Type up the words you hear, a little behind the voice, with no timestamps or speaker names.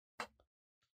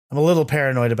I'm a little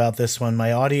paranoid about this one.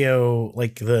 My audio,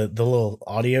 like the little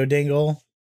audio dingle,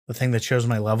 the thing that shows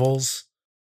my levels.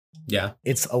 Yeah.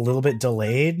 It's a little bit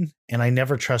delayed, and I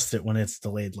never trust it when it's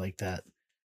delayed like that.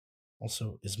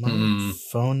 Also, is my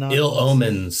phone not ill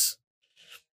omens?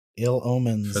 Ill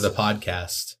omens for the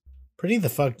podcast. Pretty the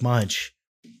fuck much.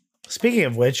 Speaking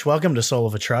of which, welcome to Soul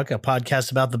of a Truck, a podcast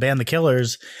about the band The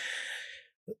Killers,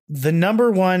 the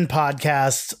number one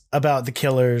podcast about the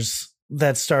Killers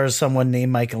that stars someone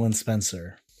named Michael and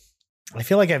Spencer. I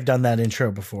feel like I've done that intro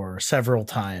before several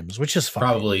times, which is fine.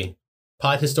 Probably.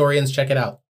 Pod historians, check it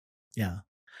out. Yeah.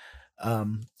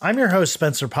 I'm your host,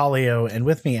 Spencer Polio, and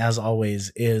with me, as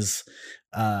always, is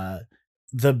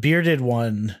the bearded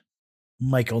one,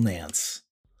 Michael Nance.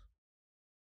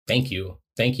 Thank you.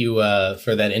 Thank you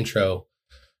for that intro.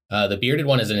 The bearded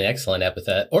one is an excellent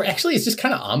epithet. Or actually, it's just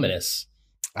kind of ominous.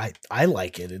 I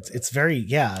like it. It's very,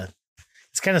 yeah.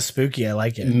 It's kind of spooky. I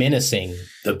like it. Menacing.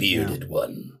 The bearded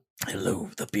one. Hello,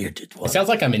 the bearded one. It sounds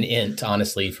like I'm an Ent,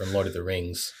 honestly, from Lord of the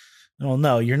Rings. Well,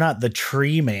 no, you're not the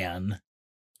tree man.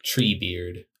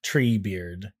 Treebeard.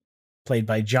 Treebeard. Played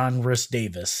by John Rhys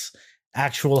Davis.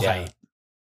 Actual height.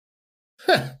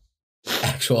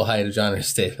 Actual height of John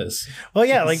Rhys Davis. Well,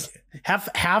 yeah, like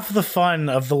half the fun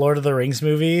of the Lord of the Rings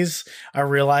movies are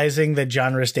realizing that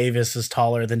John Rhys Davis is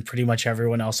taller than pretty much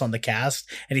everyone else on the cast,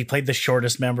 and he played the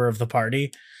shortest member of the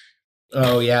party.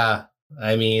 Oh, yeah.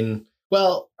 I mean,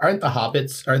 well, are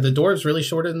the dwarves really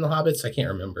shorter than the hobbits? I can't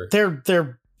remember.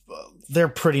 They're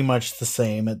pretty much the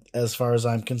same as far as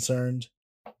I'm concerned.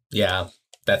 Yeah,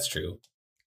 that's true.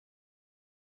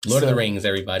 Lord of the Rings,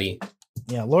 everybody.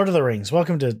 Yeah, Lord of the Rings.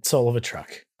 Welcome to Soul of a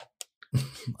Truck.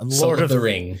 Soul of the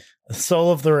Ring.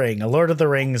 Soul of the Ring, a Lord of the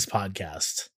Rings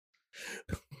podcast.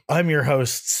 I'm your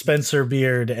host, Spencer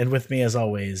Beard, and with me, as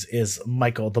always, is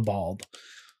Michael the Bald.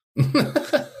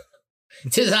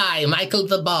 'Tis I, Michael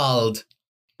the Bald.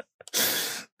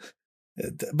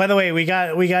 By the way, we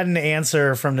got an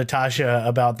answer from Natasha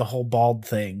about the whole bald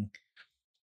thing.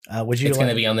 It's going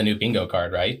to be on the new bingo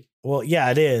card, right? Well, yeah,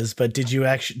 it is. But did you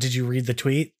read the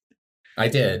tweet? I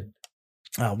did.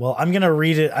 Well, I'm going to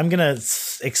read it. I'm going to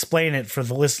explain it for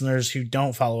the listeners who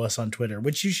don't follow us on Twitter,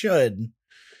 which you should.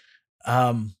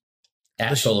 At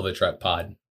Soul of a Truck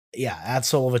Pod. Yeah, at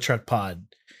Soul of a Truck Pod.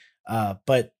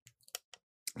 But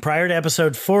prior to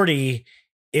episode 40,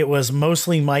 it was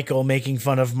mostly Michael making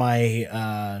fun of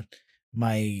my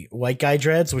my white guy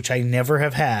dreads, which I never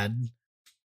have had.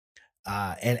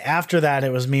 And after that,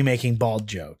 it was me making bald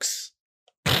jokes.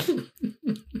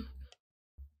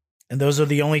 And those are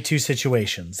the only two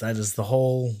situations. That is the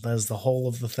whole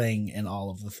of the thing and all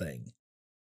of the thing.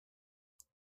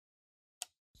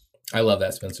 I love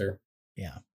that, Spencer.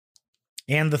 Yeah.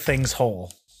 And the thing's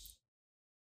whole.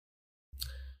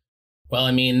 Well,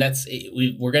 I mean,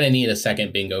 we're going to need a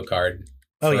second bingo card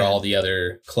for all the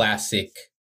other classic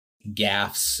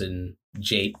gaffes and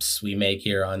japes we make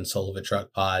here on Soul of a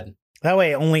Truck Pod. That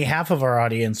way, only half of our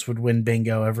audience would win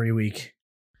bingo every week.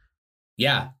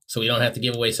 Yeah, so we don't have to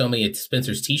give away so many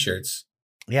Spencer's t-shirts.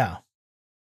 Yeah.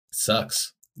 It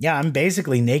sucks. Yeah, I'm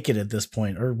basically naked at this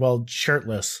point, or, well,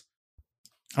 shirtless.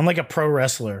 I'm like a pro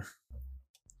wrestler.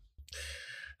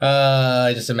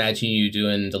 I just imagine you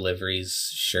doing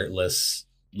deliveries shirtless,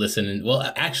 listening.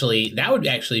 Well, actually, that would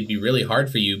actually be really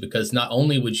hard for you because not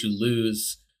only would you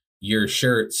lose your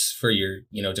shirts for your,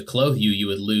 to clothe you, you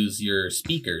would lose your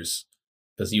speakers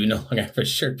because you would no longer have a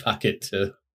shirt pocket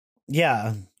to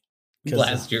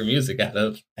blast your music out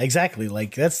of. Exactly.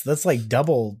 Like that's like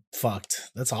double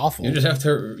fucked. That's awful. You just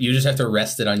have to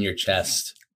rest it on your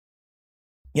chest.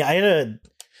 Yeah,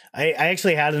 I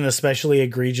actually had an especially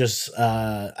egregious.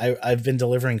 I've been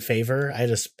delivering favor.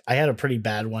 I had a pretty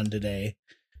bad one today,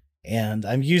 and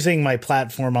I'm using my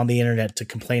platform on the internet to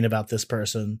complain about this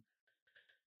person,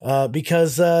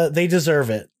 because they deserve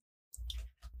it.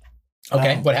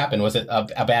 Okay, what happened? Was it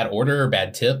a bad order or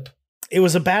bad tip? It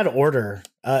was a bad order.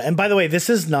 And by the way, this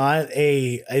is not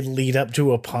a lead up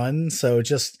to a pun. So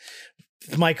just,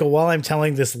 Michael, while I'm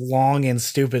telling this long and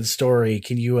stupid story,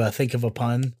 can you think of a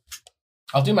pun?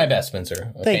 I'll do my best,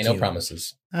 Spencer. Okay, Thank you. No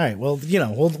promises. All right. Well,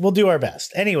 we'll do our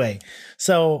best. Anyway,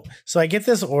 so I get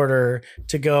this order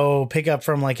to go pick up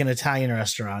from like an Italian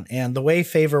restaurant. And the way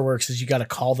Favor works is you got to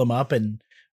call them up and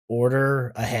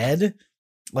order ahead.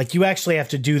 Like you actually have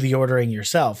to do the ordering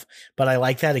yourself. But I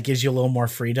like that. It gives you a little more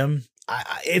freedom.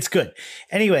 It's good.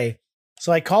 Anyway,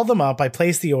 so I called them up, I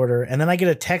placed the order, and then I get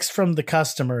a text from the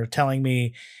customer telling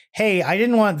me, hey, I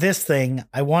didn't want this thing.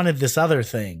 I wanted this other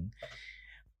thing.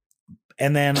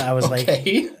 And then I was like,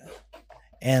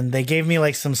 and they gave me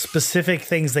like some specific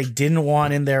things they didn't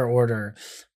want in their order.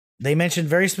 they mentioned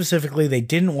very specifically they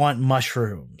didn't want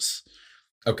mushrooms.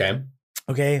 Okay.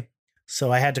 Okay.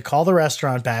 So I had to call the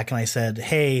restaurant back and I said,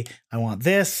 hey, I want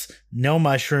this, no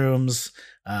mushrooms,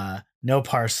 no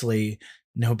parsley,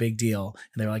 no big deal.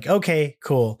 And they were like, okay,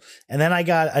 cool. And then I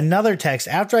got another text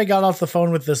after I got off the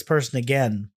phone with this person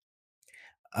again,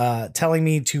 telling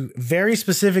me to very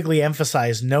specifically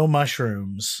emphasize no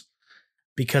mushrooms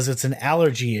because it's an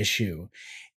allergy issue.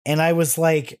 And I was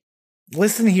like,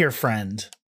 listen here, friend.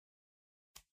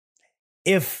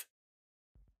 If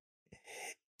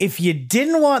you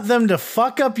didn't want them to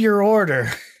fuck up your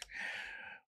order,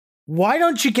 why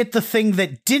don't you get the thing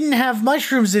that didn't have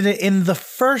mushrooms in it in the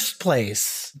first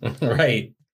place?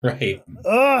 Right.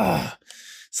 Ugh.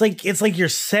 It's like you're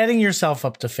setting yourself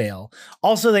up to fail.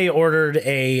 Also, they ordered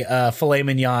a filet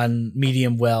mignon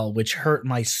medium well, which hurt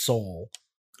my soul.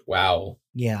 Wow.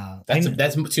 Yeah.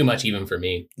 That's too much even for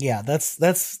me. Yeah, that's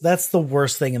the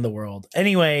worst thing in the world.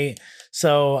 Anyway,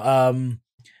 so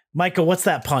Michael, what's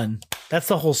that pun? That's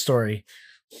the whole story.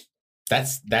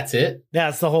 That's it? Yeah,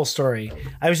 that's the whole story.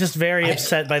 I was just very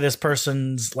upset by this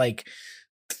person's like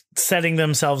setting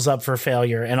themselves up for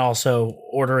failure and also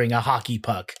ordering a hockey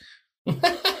puck.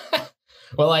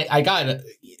 Well, I got,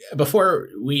 before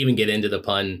we even get into the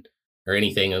pun or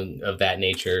anything of that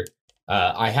nature,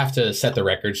 I have to set the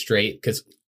record straight because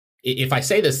if I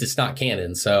say this, it's not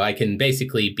canon. So I can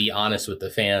basically be honest with the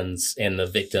fans and the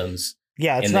victims.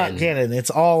 Yeah, it's not canon.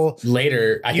 It's all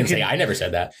later. I can say I never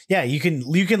said that. Yeah, you can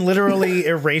literally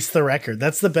erase the record.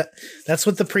 That's that's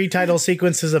what the pre-title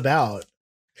sequence is about.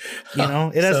 You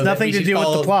know, it has nothing to do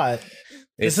with the plot.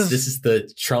 This is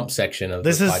the Trump section of the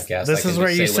podcast. This is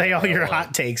where you say all your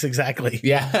hot takes. Exactly.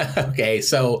 Yeah. Okay.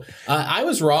 So I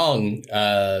was wrong,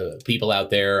 people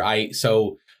out there.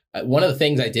 One of the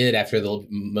things I did after the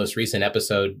most recent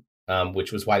episode,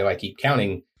 which was Why Do I Keep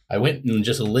Counting? I went and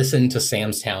just listened to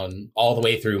Sam's Town all the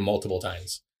way through multiple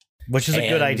times. Which is a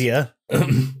good idea.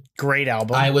 Great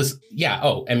album. I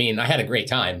had a great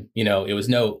time. You know, it was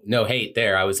no hate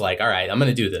there. I was like, all right, I'm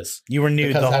going to do this. You were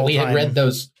nude the whole time. We had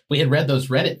read those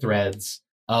Reddit threads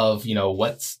of, you know,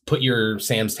 put your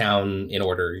Sam's Town in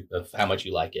order of how much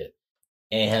you like it.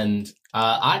 And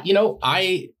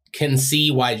I can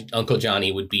see why Uncle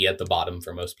Johnny would be at the bottom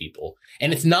for most people.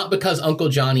 And it's not because Uncle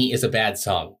Johnny is a bad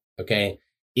song. Okay.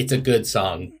 It's a good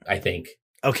song, I think.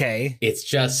 Okay. It's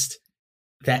just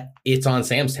that it's on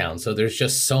Sam's Town. So there's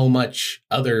just so much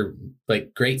other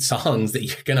like great songs that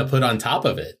you're going to put on top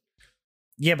of it.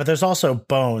 Yeah, but there's also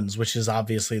Bones, which is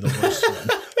obviously the worst one.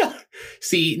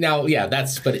 See, now, yeah,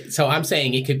 so I'm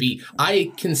saying it could be,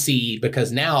 I can see,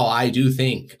 because now I do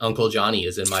think Uncle Johnny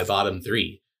is in my bottom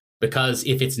three. Because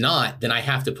if it's not, then I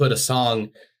have to put a song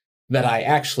that I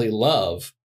actually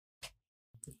love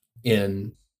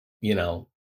in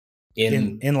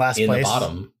last place, the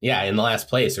bottom. Yeah, in the last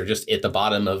place, or just at the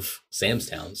bottom of Sam's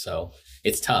Town. So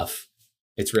it's tough.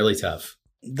 It's really tough.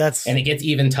 And it gets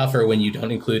even tougher when you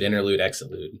don't include interlude,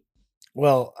 exolude.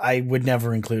 Well, I would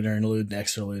never include interlude and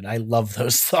exolude. I love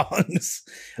those songs.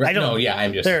 Right.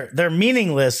 I'm just they're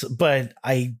meaningless, but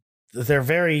they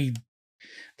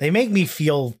make me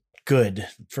feel good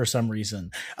for some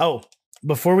reason. Oh,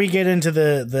 before we get into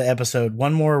the episode,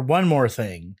 one more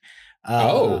thing.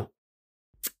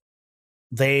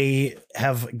 They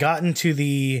have gotten to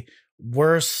the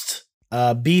worst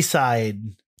B-side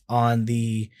on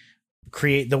the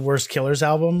Create the Worst Killers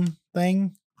album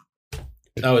thing.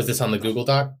 Oh, is this on the Google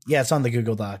Doc? Yeah, it's on the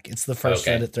Google Doc. It's the first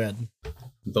Reddit thread.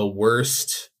 The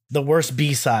worst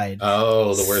B-side.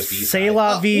 Oh, the worst B-side. C'est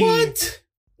La Vie what?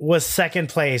 Was second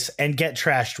place and Get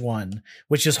Trashed won,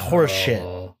 which is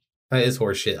horseshit. That is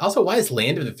horseshit. Also, why is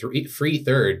Land of the Free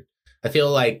third? I feel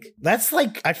like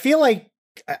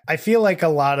a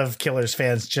lot of Killers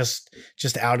fans just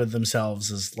outed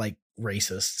themselves as like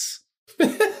racists.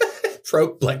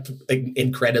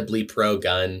 Incredibly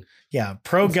pro-gun. Yeah,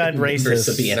 pro-gun racists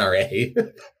of the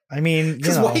NRA. I mean,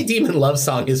 because White Demon Love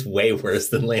Song is way worse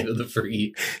than Land of the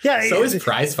Free. Yeah, so is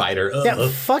Prize Fighter. Ugh. Yeah,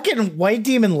 fucking White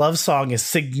Demon Love Song is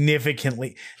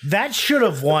significantly. That should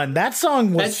have won. That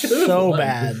song was so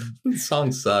bad. The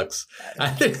song sucks. I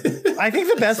think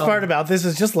the best part about this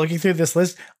is just looking through this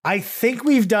list. I think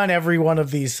we've done every one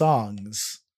of these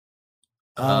songs.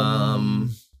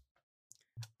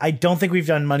 I don't think we've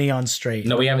done Money on Straight.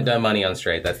 No, we haven't done Money on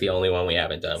Straight. That's the only one we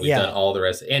haven't done. We've done all the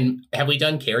rest. And have we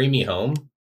done Carry Me Home?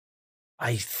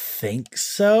 I think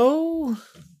so.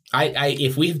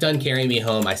 If we've done Carry Me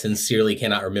Home, I sincerely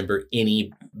cannot remember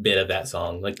any bit of that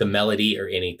song, like the melody or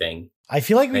anything. I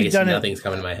feel like we've done it. Nothing's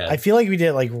coming to my head. I feel like we did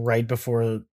it like right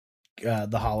before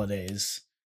the holidays.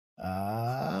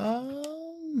 Let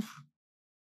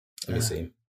me see.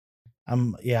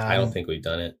 I don't think we've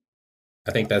done it.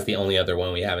 I think that's the only other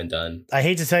one we haven't done. I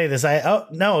hate to tell you this.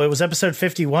 No, it was episode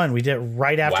 51. We did it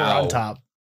right after On Top.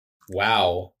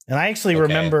 Wow. And I actually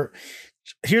remember.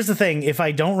 Here's the thing. If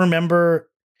I don't remember,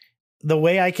 the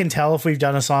way I can tell if we've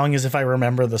done a song is if I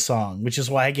remember the song, which is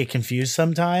why I get confused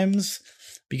sometimes.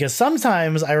 Because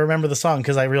sometimes I remember the song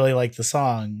because I really like the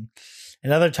song.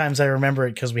 And other times I remember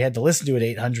it because we had to listen to it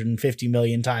 850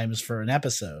 million times for an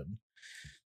episode.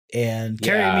 And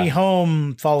Carry Me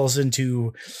Home falls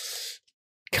into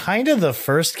kind of the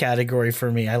first category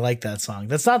for me. I like that song.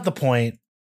 That's not the point.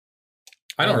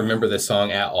 I don't remember this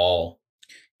song at all.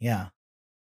 Yeah.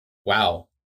 Wow.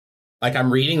 Like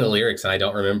I'm reading the lyrics and I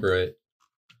don't remember it.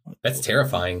 That's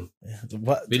terrifying.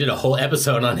 What? We did a whole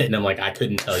episode on it and I'm like, I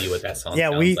couldn't tell you what that song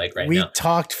sounds like right now. We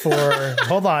talked for,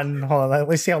 hold on. Let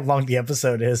me see how long the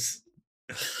episode is.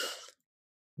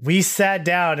 We sat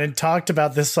down and talked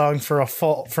about this song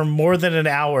for more than an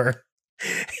hour.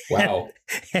 Wow.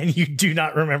 And you do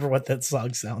not remember what that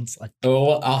song sounds like. Oh,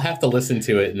 well, I'll have to listen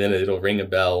to it and then it'll ring a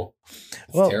bell.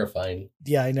 It's terrifying.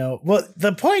 Yeah, I know. Well,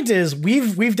 the point is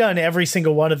we've done every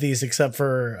single one of these except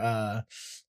for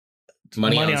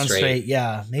Money on Straight.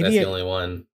 Yeah. Maybe that's the only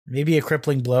one. Maybe A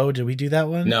Crippling Blow. Did we do that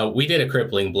one? No, we did A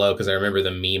Crippling Blow because I remember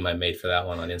the meme I made for that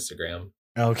one on Instagram.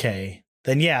 Okay.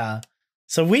 Then yeah.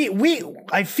 So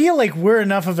I feel like we're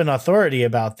enough of an authority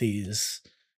about these.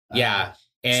 Yeah.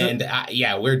 And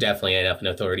we're definitely enough an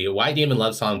authority. A White Demon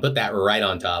Love Song, put that right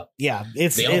on top. Yeah.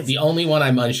 The only one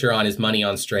I'm unsure on is Money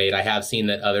on Straight. I have seen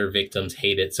that other victims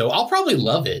hate it. So I'll probably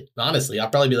love it. Honestly, I'll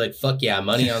probably be like, fuck yeah,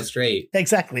 Money on Straight.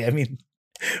 Exactly. I mean,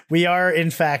 we are in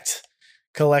fact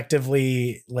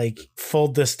collectively like full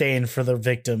disdain for the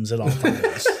victims at all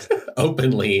times.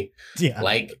 Openly. Yeah.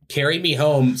 Like Carry Me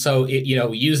Home. So,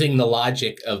 using the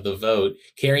logic of the vote,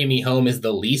 Carry Me Home is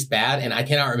the least bad. And I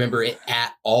cannot remember it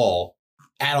at all.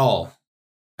 At all.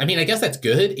 I mean, I guess that's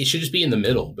good. It should just be in the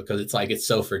middle because it's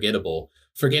so forgettable.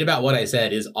 Forget About What I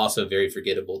Said is also very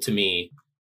forgettable to me.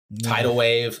 Yeah. Tidal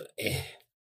Wave.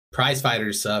 Prize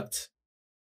Fighters sucked.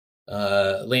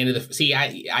 Land of the... See,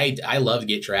 I loved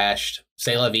Get Trashed.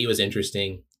 C'est La Vie was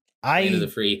interesting. Land of the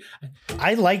Free.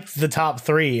 I liked the top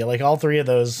three, like all three of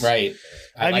those. Right.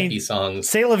 I like these songs.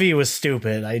 C'est La Vie was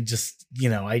stupid. I just,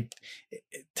 I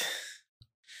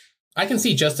can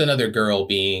see Just Another Girl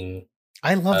being...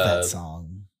 I love that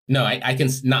song. No, I can...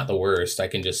 Not the worst. I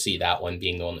can just see that one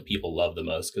being the one that people love the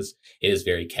most because it is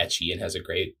very catchy and has a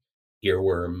great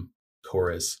earworm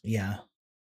chorus. Yeah.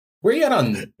 Where are you at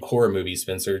on horror movies,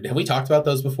 Spencer? Have we talked about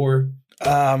those before?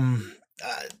 I've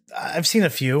seen a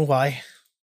few. Why?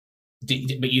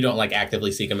 But you don't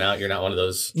actively seek them out. You're not one of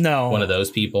those. No, one of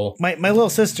those people. My little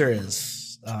sister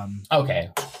is. Okay.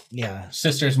 Yeah.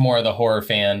 Sister's more of the horror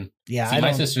fan. Yeah. See,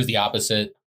 my sister's the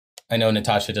opposite. I know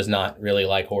Natasha does not really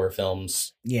like horror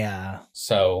films. Yeah.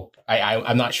 So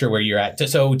I'm not sure where you're at.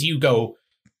 So do you go?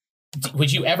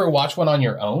 Would you ever watch one on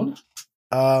your own?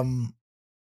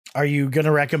 Are you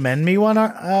gonna recommend me one,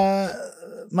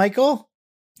 Michael?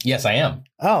 Yes, I am.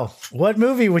 Oh, what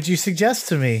movie would you suggest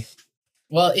to me?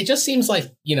 Well, it just seems like,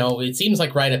 it seems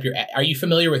like right up your... Are you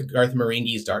familiar with Garth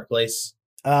Marenghi's Dark Place?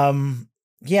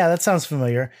 Yeah, that sounds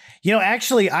familiar.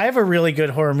 Actually, I have a really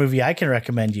good horror movie I can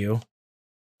recommend you.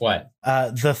 What?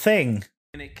 The Thing.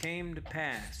 And it came to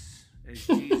pass, as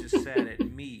Jesus sat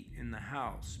at meat in the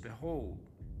house, behold,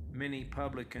 many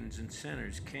publicans and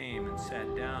sinners came and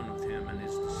sat down with him and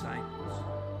his disciples.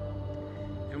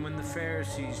 And when the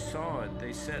Pharisees saw it,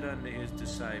 they said unto his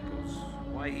disciples,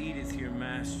 why eateth your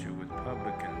master with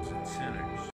publicans and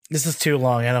sinners? This is too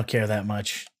long. I don't care that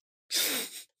much.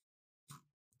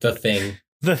 The Thing.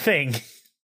 The Thing.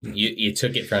 You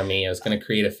took it from me. I was going to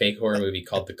create a fake horror movie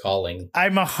called The Calling.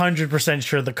 I'm 100%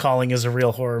 sure The Calling is a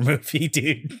real horror movie,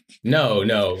 dude. No,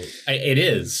 it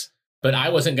is. But I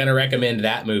wasn't going to recommend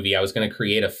that movie. I was going to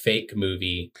create a fake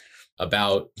movie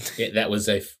about it that was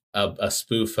a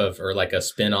spoof of, or like a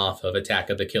spin-off of Attack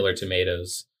of the Killer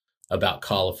Tomatoes about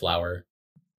cauliflower.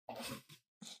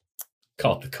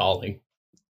 Called The Calling.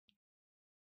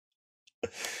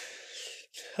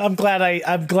 I'm glad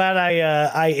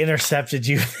I intercepted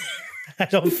you. I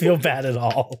don't feel bad at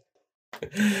all.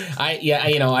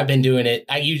 I've been doing it.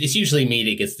 It's usually me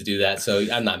that gets to do that, so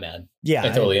I'm not mad. Yeah, I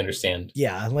totally understand.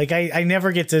 Yeah, I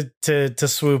never get to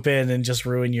swoop in and just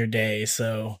ruin your day.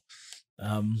 So,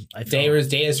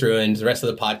 day is ruined. The rest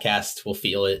of the podcast will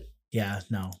feel it. Yeah,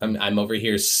 no, I'm over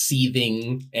here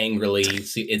seething angrily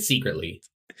and secretly.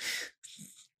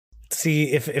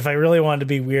 See, if I really wanted to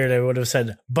be weird, I would have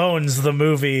said Bones the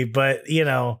movie, but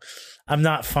I'm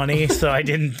not funny, so I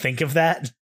didn't think of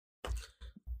that.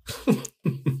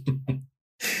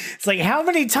 It's like, how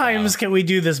many times can we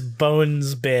do this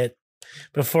Bones bit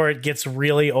before it gets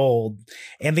really old?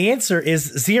 And the answer is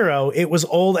 0. It was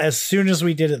old as soon as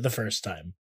we did it the first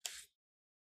time.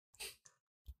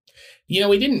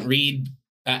 We didn't read.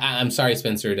 I'm sorry,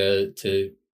 Spencer,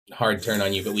 to hard turn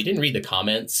on you, but we didn't read the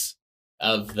comments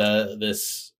of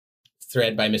this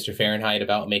thread by Mr. Fahrenheit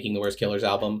about making the Worst Killers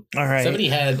album. All right. Somebody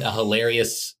had a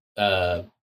hilarious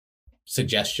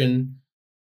suggestion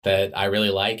that I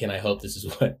really like, and I hope this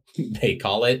is what they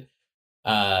call it.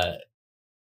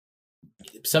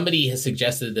 Somebody has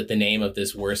suggested that the name of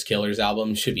this Worst Killers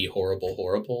album should be Horrible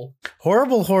Horrible.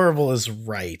 Horrible Horrible is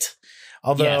right.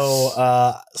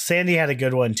 Although Sandy had a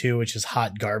good one too, which is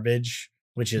Hot Garbage,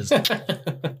 which is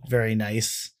very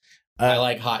nice. I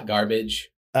like Hot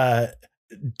Garbage.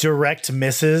 Direct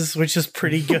Misses, which is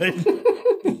pretty good.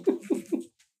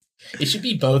 It should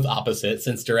be both opposite,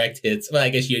 since direct hits. Well, I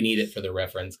guess you need it for the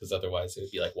reference, because otherwise it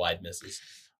would be like wide misses.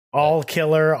 All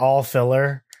killer, all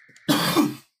filler. Yeah,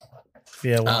 if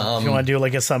you want to do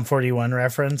like a Sum 41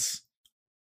 reference,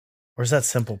 or is that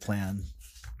Simple Plan?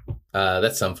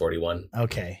 That's Sum 41.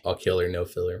 Okay. All killer, no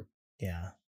filler. Yeah.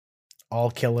 All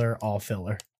killer, all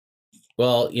filler.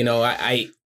 Well, I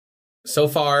so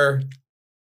far,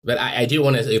 but I do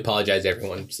want to apologize to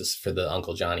everyone just for the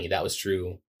Uncle Johnny. That was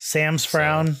true. Sam's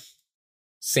frown.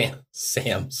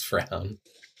 Sam's frown.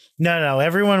 No,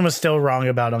 everyone was still wrong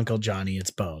about Uncle Johnny. It's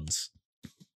Bones.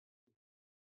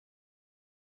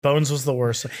 Bones was the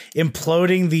worst.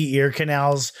 Imploding the ear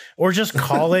canals, or just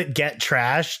call it Get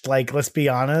Trashed. Like, let's be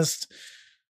honest.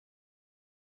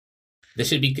 It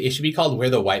should be called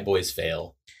Where the White Boys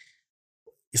Fail.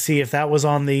 See, if that was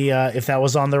on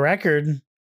the record,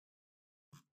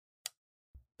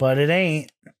 but it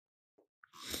ain't.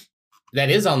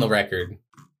 That is on the record.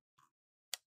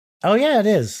 Oh yeah, it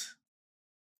is.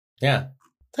 Yeah.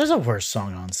 There's a worse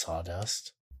song on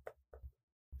Sawdust.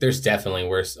 There's definitely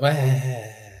worse.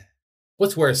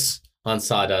 What's worse on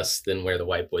Sawdust than Where the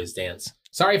White Boys Dance?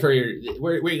 Sorry for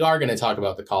we are going to talk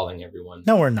about The Calling, everyone.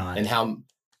 No, we're not. And how?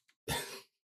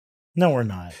 No, we're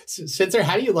not. Spencer,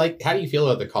 how do you feel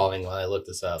about The Calling while I look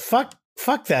this up?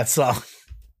 Fuck that song.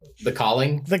 The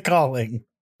Calling? The Calling.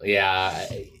 Yeah.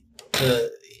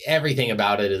 Everything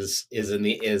about it is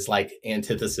like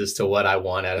antithesis to what I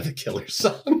want out of the Killer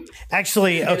song.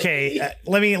 Actually, okay,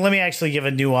 let me actually give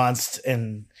a nuanced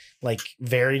and like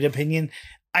varied opinion.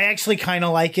 I actually kind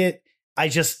of like it. I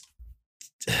just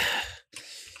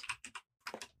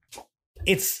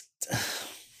it's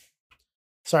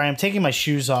sorry, I'm taking my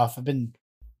shoes off. I've been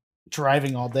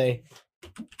driving all day.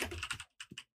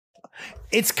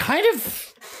 It's kind of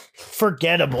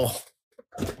forgettable.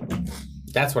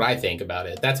 That's what I think about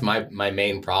it. That's my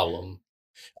main problem.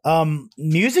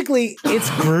 Musically, it's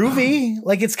groovy.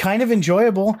 Like, it's kind of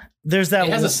enjoyable. There's that.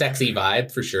 It has a sexy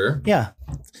vibe for sure. Yeah.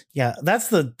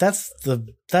 That's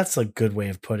a good way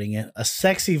of putting it. A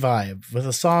sexy vibe with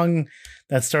a song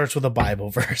that starts with a Bible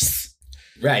verse.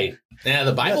 Right. Yeah,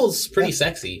 the Bible's pretty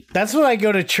sexy. That's what I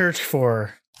go to church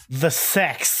for. The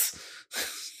sex.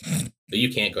 But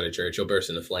you can't go to church. You'll burst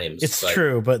into flames. It's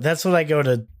true, but that's what I go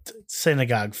to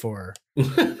synagogue for.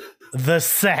 The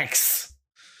sex.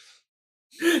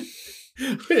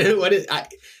 There's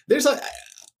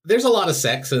a lot of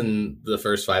sex in the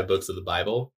first 5 books of the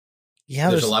Bible. Yeah,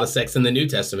 there's a lot of sex in the New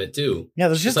Testament too. Yeah,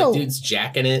 there's just like dudes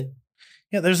jacking it.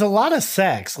 Yeah, there's a lot of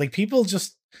sex. Like, people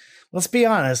just, let's be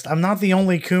honest, I'm not the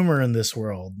only Coomer in this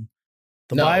world.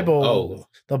 The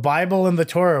Bible and the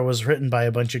Torah was written by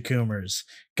a bunch of Coomers.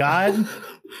 God,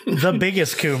 the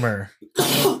biggest Coomer.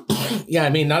 Yeah, I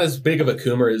mean, not as big of a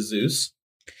Coomer as Zeus,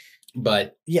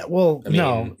 but yeah, well,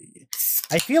 no.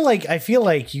 I feel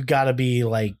like you got to be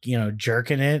like,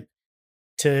 jerking it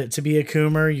to be a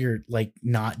Coomer. You're like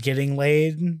not getting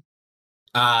laid.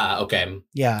 Okay.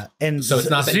 Yeah, and so it's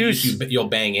not that Zeus, you'll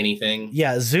bang anything.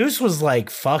 Yeah, Zeus was like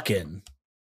fucking.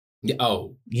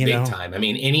 Oh, big time. I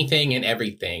mean, anything and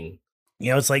everything.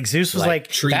 It's like Zeus was like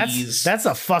trees. That's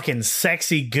a fucking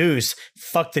sexy goose.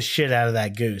 Fuck the shit out of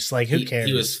that goose. Like, who cares?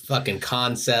 He was fucking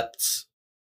concepts.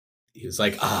 He was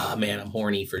like, man, I'm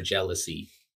horny for jealousy.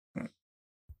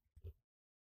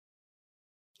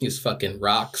 He was fucking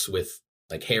rocks with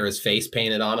like Hera's face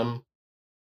painted on him.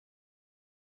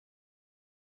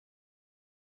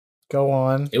 Go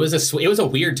on. It was a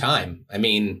weird time. I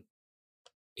mean,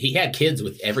 he had kids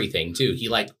with everything too. He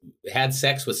like had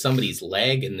sex with somebody's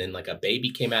leg, and then like a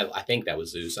baby came out. I think that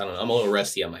was Zeus. I don't know. I'm a little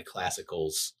rusty on my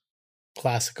classicals.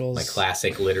 My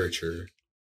classic literature.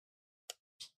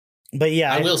 But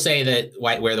yeah, I will say that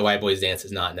Where the White Boys Dance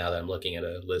is not, now that I'm looking at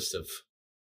a list of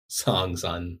songs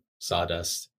on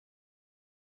Sawdust.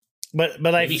 But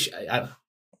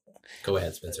Go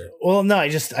ahead, Spencer. Well, no, I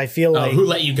feel like Who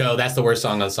Let You Go? That's the worst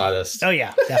song on Sawdust. Oh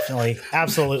yeah, definitely.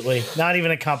 Absolutely. Not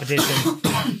even a competition.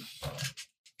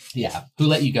 Yeah. Who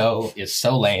Let You Go is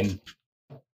so lame.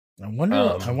 I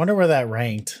wonder where that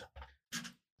ranked.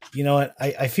 You know what?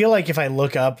 I feel like if I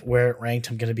look up where it ranked,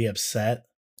 I'm gonna be upset.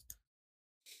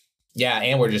 Yeah,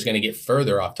 and we're just gonna get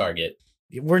further off target.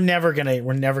 We're never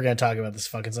gonna talk about this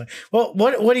fucking song. Well,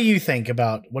 what do you think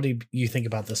about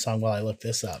this song while I look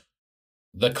this up?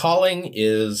 The Calling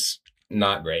is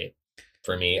not great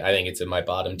for me. I think it's in my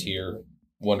bottom tier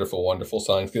Wonderful, Wonderful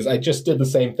songs because I just did the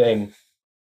same thing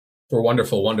for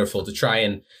Wonderful, Wonderful to try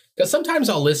and because sometimes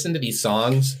I'll listen to these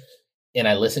songs and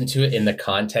I listen to it in the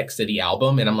context of the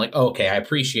album and I'm like, oh, okay, I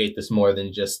appreciate this more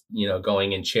than just,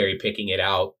 going and cherry picking it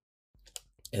out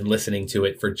and listening to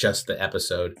it for just the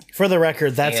episode. For the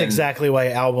record, that's exactly why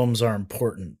albums are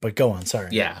important. But go on, sorry.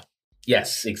 Yeah.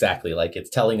 Yes, exactly. Like it's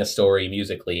telling a story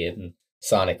musically and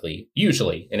sonically,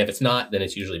 usually. And if it's not, then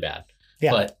it's usually bad.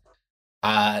 Yeah. But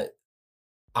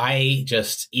I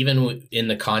just, even in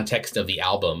the context of the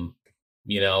album,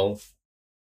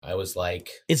 I was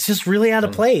like... It's just really out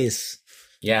of place.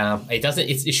 Yeah.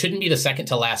 It shouldn't be the second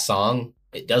to last song.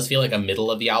 It does feel like a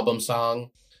middle of the album song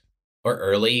or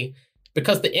early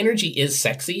because the energy is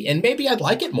sexy. And maybe I'd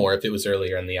like it more if it was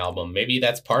earlier in the album. Maybe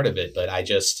that's part of it. But I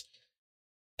just...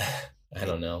 I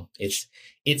don't know.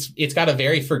 It's got a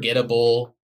very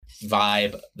forgettable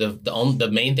vibe. The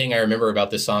main thing I remember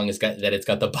about this song is that it's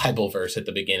got the Bible verse at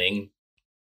the beginning.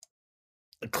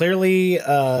 Clearly,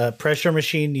 Pressure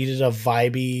Machine needed a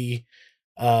vibey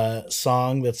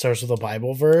song that starts with a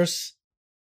Bible verse.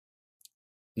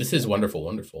 This is Wonderful,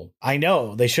 Wonderful. I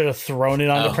know. They should have thrown it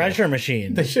on the Pressure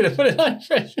Machine. They should have put it on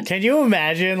Pressure. Can you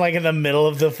imagine, like, in the middle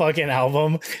of the fucking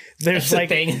album, there's like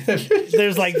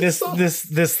there's like this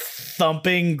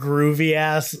thumping, groovy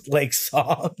ass like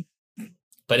song.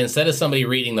 But instead of somebody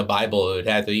reading the Bible, it would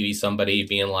have to be somebody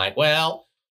being like, well,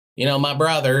 my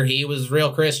brother, he was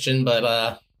real Christian,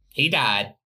 but he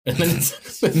died. And then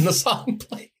the song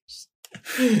plays.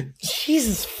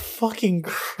 Jesus fucking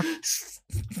Christ.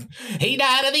 He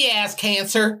died of the ass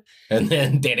cancer. And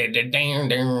then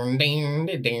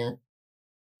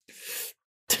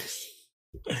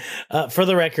for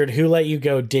the record, Who Let You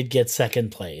Go did get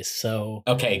second place. So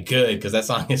okay, good, because that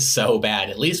song is so bad.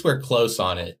 At least we're close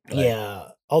on it. But. Yeah.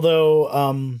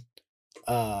 Although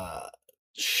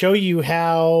Show You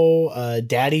How,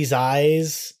 Daddy's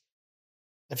Eyes.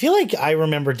 I feel like I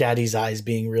remember Daddy's Eyes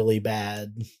being really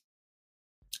bad.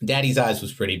 Daddy's Eyes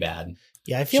was pretty bad.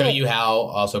 Yeah, I feel Show You How,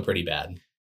 also pretty bad.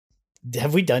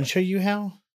 Have we done Show You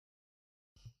How?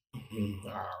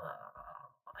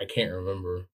 I can't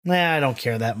remember. Nah, I don't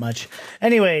care that much.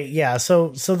 Anyway, yeah, so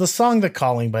the song The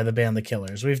Calling by the band The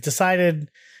Killers. We've decided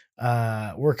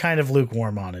we're kind of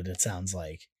lukewarm on it, it sounds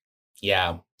like.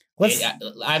 Yeah.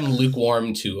 I'm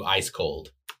lukewarm to ice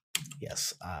cold.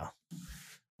 Yes.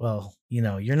 Well,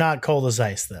 you're not cold as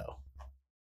ice, though.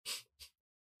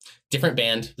 Different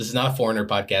band. This is not a Foreigner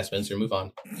podcast, Spencer. Move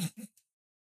on.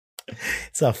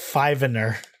 It's a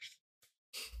fivener.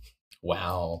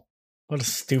 Wow. What a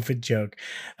stupid joke.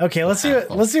 Okay, let's see what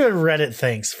Reddit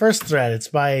thinks. First thread, it's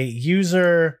by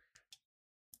user.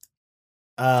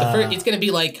 It's going to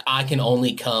be like, I can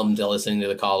only come to listening to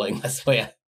The Calling. That's the way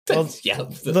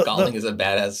The Calling is a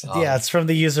badass song. Yeah, it's from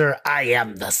the user I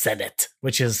Am the Senate,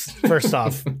 which is, first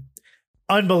off,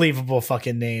 unbelievable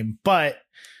fucking name. But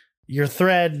your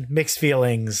thread, mixed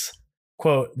feelings,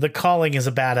 quote, The Calling is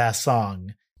a badass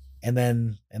song. And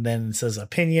then it says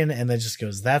opinion, and then just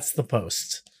goes, that's the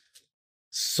post.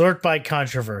 Sort by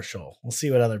controversial. We'll see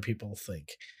what other people think.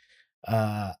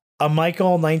 A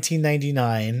Michael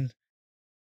 1999.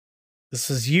 This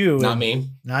is you. Not me.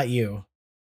 Not you.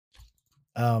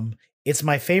 It's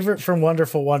my favorite from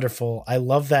Wonderful, Wonderful. I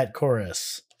love that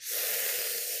chorus.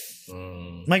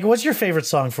 Michael, what's your favorite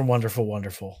song from Wonderful,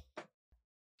 Wonderful?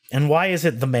 And why is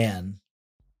it The Man?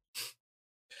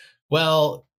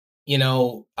 Well,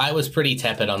 I was pretty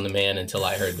tepid on The Man until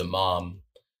I heard The Mom.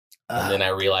 And then I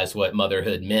realized what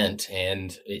motherhood meant,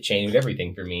 and it changed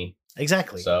everything for me.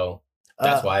 Exactly. So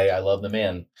that's why I love The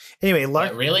Man. Anyway,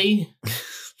 but really,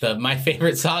 my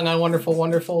favorite song on Wonderful,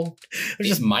 Wonderful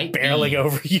just might barreling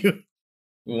over you.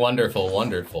 Wonderful,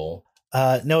 Wonderful.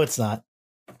 No, it's not.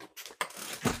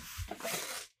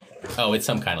 Oh, it's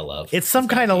Some Kind of Love. It's Some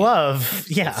Kind of Love.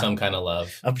 Yeah. Some Kind of Love.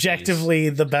 Objectively,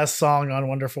 the best song on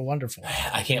Wonderful, Wonderful.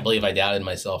 I can't believe I doubted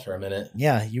myself for a minute.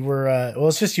 Yeah, you were, well,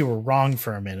 it's just you were wrong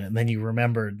for a minute, and then you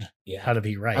remembered how to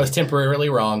be right. I was temporarily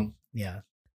wrong. Yeah.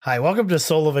 Hi, welcome to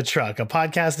Soul of a Truck, a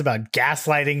podcast about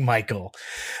gaslighting Michael.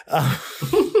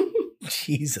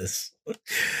 Jesus.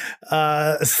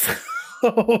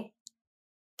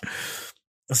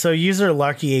 So user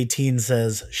Larky18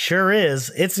 says, sure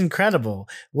is. It's incredible.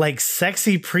 Like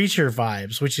sexy preacher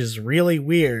vibes, which is really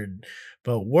weird,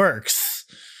 but works.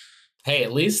 Hey,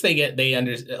 at least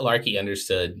Larky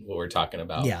understood what we're talking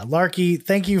about. Yeah, Larky,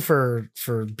 thank you for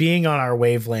being on our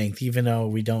wavelength, even though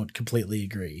we don't completely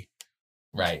agree.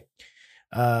 Right.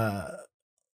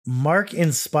 Mark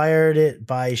inspired it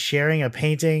by sharing a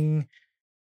painting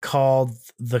called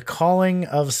The Calling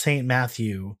of St.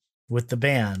 Matthew with the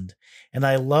band. And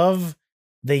I love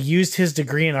they used his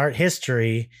degree in art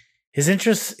history, his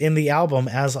interest in the album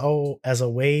as a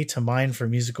way to mine for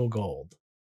musical gold.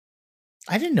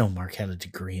 I didn't know Mark had a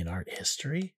degree in art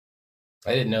history.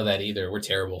 I didn't know that either. We're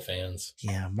terrible fans.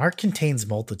 Yeah, Mark contains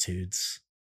multitudes.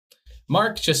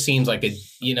 Mark just seems like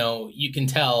you can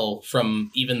tell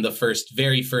from even the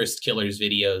very first Killers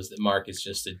videos that Mark is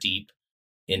just a deep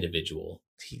individual.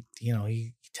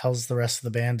 He tells the rest of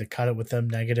the band to cut it with them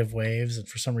negative waves, and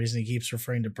for some reason he keeps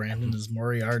referring to Brandon as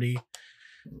Moriarty.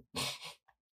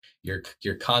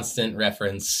 Your constant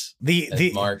reference,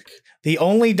 Mark. The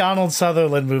only Donald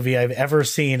Sutherland movie I've ever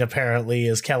seen apparently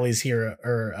is Kelly's Heroes.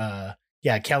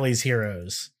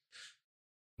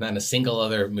 Not a single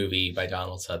other movie by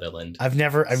Donald Sutherland. I've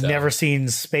never seen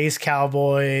Space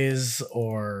Cowboys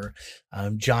or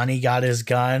Johnny Got His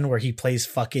Gun, where he plays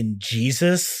fucking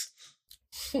Jesus.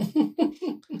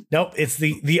 Nope, it's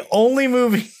the only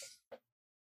movie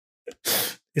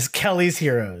is Kelly's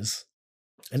Heroes.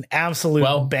 An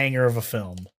absolute banger of a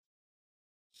film.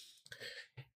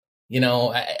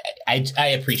 I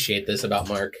appreciate this about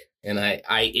Mark, and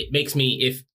it makes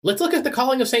me let's look at The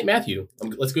Calling of St. Matthew.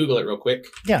 Let's Google it real quick.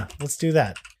 Yeah, let's do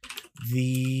that.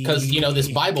 Because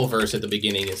this Bible verse at the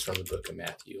beginning is from the book of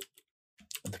Matthew.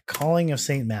 The Calling of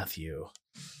St. Matthew.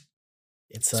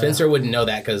 Spencer wouldn't know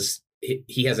that because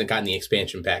he hasn't gotten the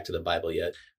expansion pack to the Bible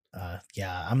yet.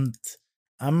 Yeah,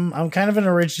 I'm kind of an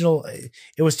original.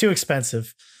 It was too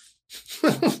expensive.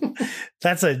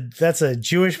 That's a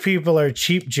Jewish people are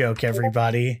cheap joke,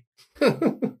 everybody.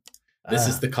 This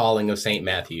is The Calling of St.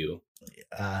 Matthew.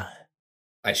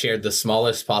 I shared the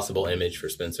smallest possible image for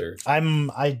Spencer.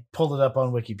 I pulled it up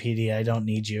on Wikipedia. I don't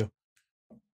need you.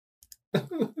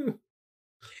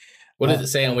 What does it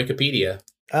say on Wikipedia?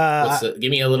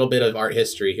 Give me a little bit of art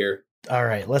history here. All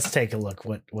right, let's take a look.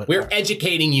 What we're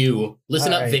educating you.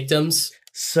 Listen up, victims.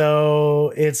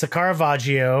 So it's a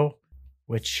Caravaggio,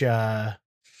 which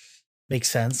makes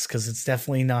sense because it's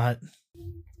definitely not.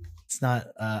 It's not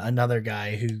another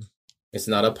guy who. It's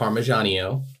not a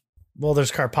Parmigiano. Well,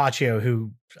 there's Carpaccio,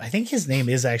 who I think his name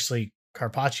is actually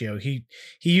Carpaccio. He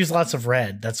used lots of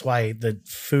red. That's why the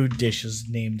food dish is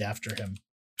named after him.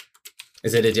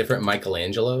 Is it a different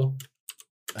Michelangelo?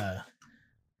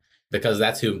 Because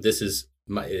that's who this is.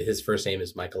 His first name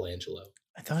is Michelangelo.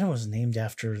 I thought it was named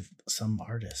after some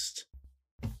artist.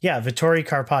 Yeah, Vittorio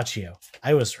Carpaccio.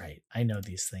 I was right. I know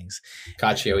these things.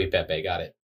 Cacio e Pepe. Got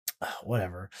it.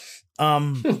 Whatever.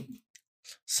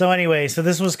 So anyway, so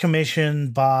this was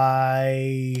commissioned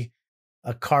by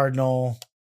a cardinal,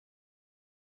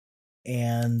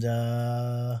 and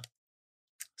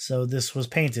so this was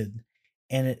painted,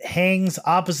 and it hangs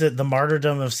opposite the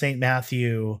Martyrdom of St.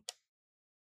 Matthew.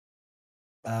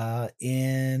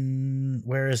 In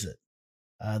where is it?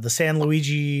 The San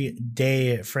Luigi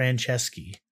dei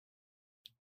Franceschi,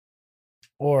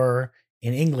 or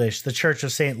in English, the Church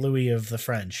of St. Louis of the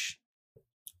French.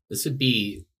 This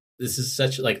is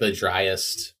such like the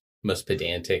driest, most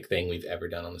pedantic thing we've ever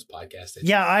done on this podcast.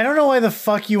 Yeah, I don't know why the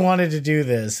fuck you wanted to do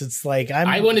this. It's like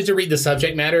I wanted to read the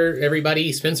subject matter,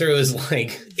 everybody. Spencer was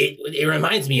like, it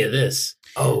reminds me of this.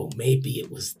 Oh, maybe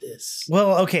it was this.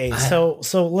 Well, okay, so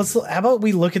let's. How about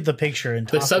we look at the picture and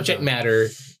talk the subject matter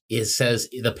says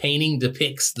the painting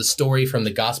depicts the story from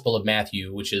the Gospel of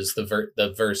Matthew, which is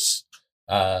the verse.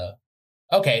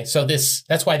 Okay, so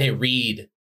that's why they read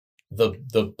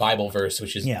the Bible verse,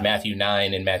 which is Matthew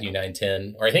 9 and Matthew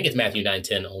 9:10, or I think it's Matthew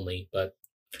 9:10 only. But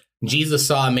Jesus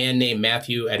saw a man named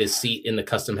Matthew at his seat in the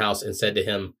custom house and said to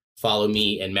him, "Follow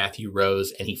me." And Matthew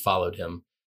rose and he followed him.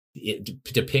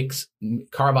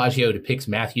 Caravaggio depicts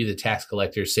Matthew the tax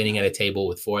collector sitting at a table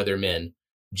with four other men.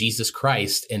 Jesus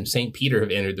Christ and St. Peter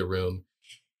have entered the room,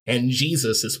 and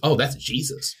Jesus is that's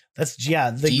Jesus.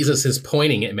 Jesus is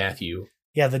pointing at Matthew.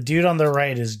 Yeah, the dude on the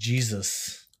right is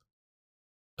Jesus.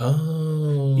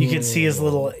 Oh, you can see his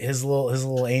little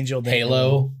angel dingle.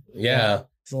 Halo. Yeah,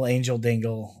 his little angel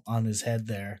dingle on his head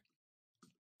there.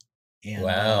 And,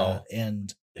 wow.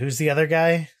 And who's the other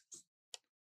guy?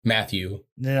 Matthew.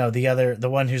 No, the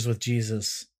one who's with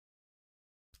Jesus.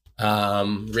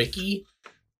 Ricky.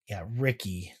 Yeah,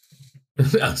 Ricky.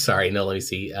 I'm sorry. No, let me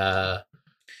see.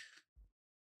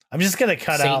 I'm just gonna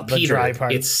cut Saint out the Peter. dry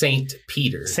part. It's Saint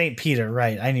Peter. Saint Peter,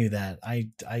 right? I knew that. I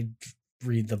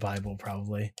read the Bible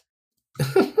probably.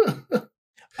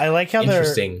 I like how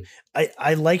Interesting.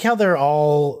 I like how they're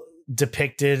all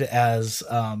depicted as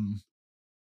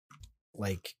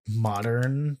like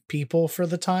modern people for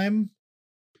the time.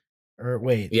 Or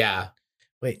wait,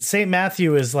 Saint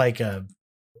Matthew is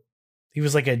he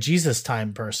was like a Jesus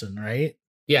time person, right?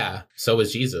 Yeah, so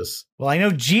was Jesus. Well, I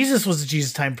know Jesus was a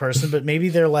Jesus time person, but maybe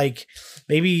they're like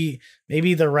maybe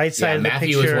the right side of the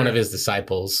Matthew picture. was one of his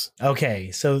disciples.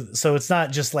 Okay, so it's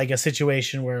not just like a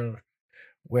situation where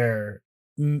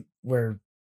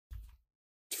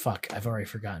fuck, I've already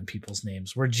forgotten people's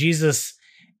names. Where Jesus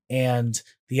and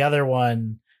the other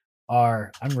one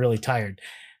are, I'm really tired.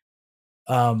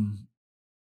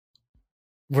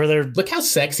 Where they're, look how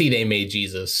sexy they made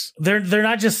Jesus. They're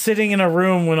not just sitting in a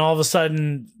room when all of a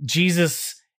sudden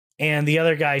Jesus and the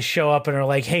other guys show up and are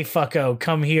like, "Hey, fucko,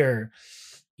 come here,"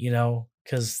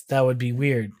 because that would be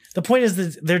weird. The point is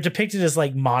that they're depicted as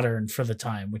like modern for the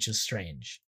time, which is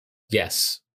strange.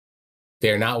 Yes,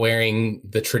 they're not wearing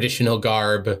the traditional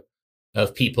garb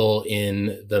of people in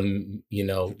the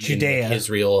Judea, in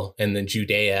Israel, and then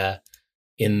Judea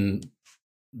in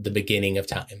the beginning of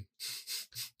time.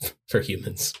 For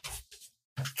humans.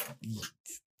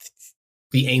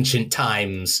 The ancient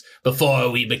times before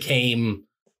we became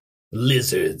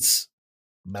lizards.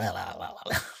 Blah, blah, blah,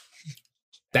 blah.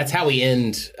 That's how we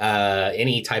end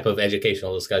any type of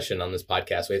educational discussion on this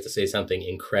podcast. We have to say something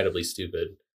incredibly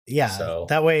stupid. Yeah. So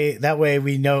that way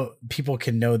we know people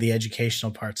can know the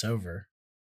educational part's over.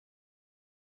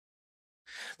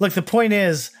 Look, the point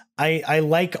is I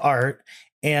like art.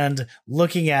 And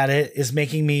looking at it is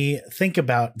making me think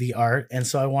about the art. And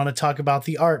so I want to talk about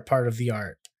the art part of the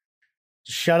art.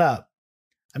 Shut up.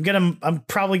 I'm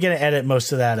probably going to edit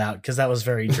most of that out because that was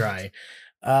very dry.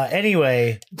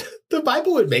 Anyway. The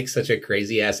Bible would make such a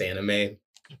crazy ass anime.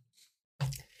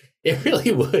 It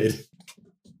really would.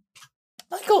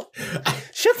 Michael,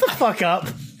 shut the fuck up.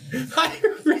 I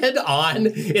read on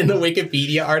in the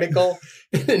Wikipedia article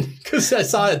because I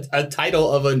saw a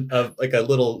title of a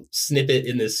little snippet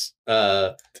in this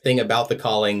thing about the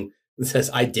calling. It says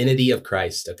identity of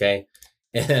Christ. Okay.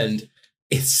 And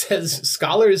it says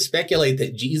scholars speculate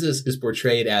that Jesus is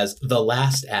portrayed as the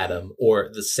last Adam or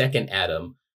the second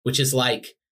Adam, which is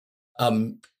like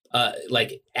Adam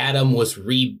was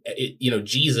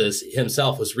Jesus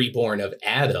himself was reborn of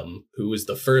Adam, who was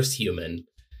the first human.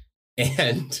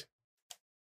 And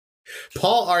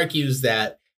Paul argues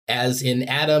that as in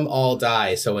Adam all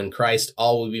die, so in Christ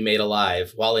all will be made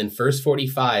alive, while in verse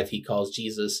 45 he calls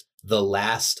Jesus the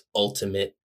last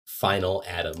ultimate final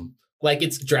Adam. Like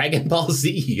it's Dragon Ball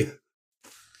Z.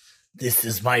 This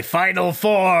is my final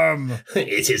form.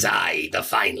 It is I, the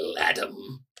final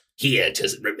Adam, here to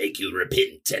make you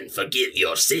repent and forgive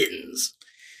your sins.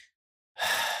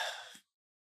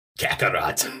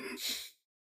 Kakarot.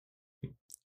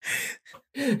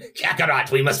 Kakarot,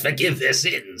 we must forgive their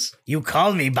sins. You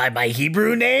call me by my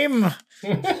Hebrew name?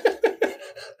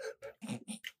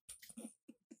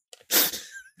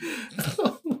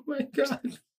 Oh my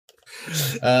god.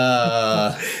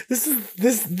 This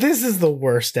is the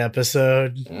worst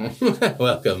episode.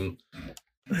 Welcome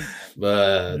to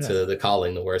the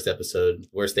calling, the worst episode,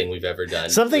 worst thing we've ever done.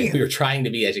 We were trying to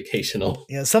be educational.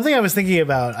 Yeah, something I was thinking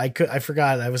about. I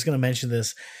forgot I was going to mention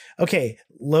this. Okay,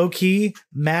 low key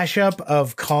mashup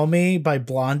of "Call Me" by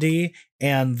Blondie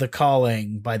and "The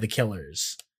Calling" by The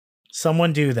Killers.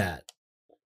 Someone do that.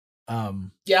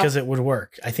 Because it would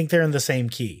work. I think they're in the same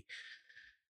key.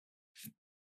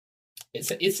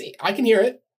 It's I can hear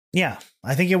it. Yeah,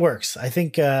 I think it works. I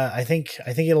think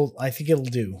it'll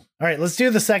do. All right, let's do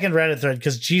the second Reddit thread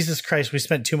because Jesus Christ, we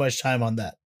spent too much time on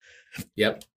that.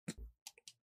 Yep.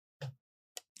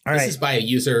 All this right. is by a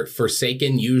user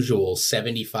Forsaken Usual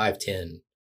 7510,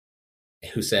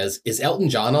 who says, "Is Elton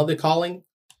John on The Calling?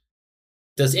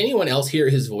 Does anyone else hear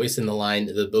his voice in the line,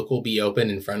 'The book will be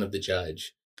open in front of the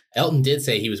judge'? Elton did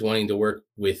say he was wanting to work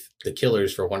with The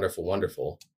Killers for Wonderful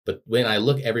Wonderful, but when I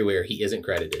look everywhere, he isn't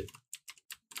credited."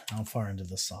 How far into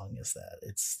the song is that?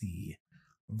 It's the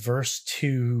verse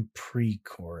 2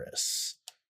 pre-chorus.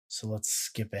 So let's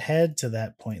skip ahead to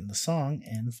that point in the song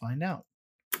and find out.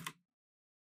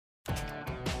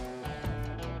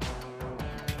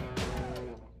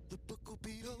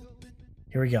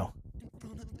 Here we go.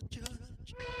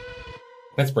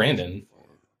 That's Brandon.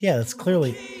 Yeah, that's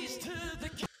clearly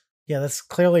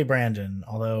Brandon,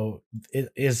 although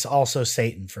it is also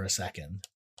Satan for a second.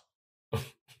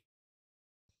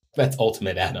 That's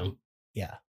Ultimate Adam.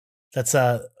 Yeah. That's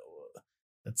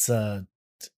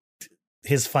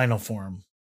his final form.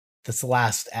 That's The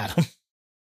Last Adam,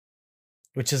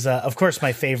 which is, of course,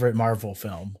 my favorite Marvel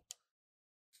film.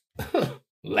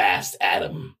 Last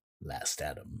Adam. Last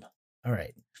Adam. All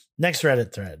right. Next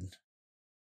Reddit thread.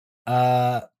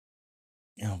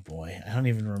 Oh boy, I don't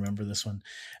even remember this one.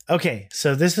 Okay,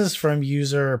 so this is from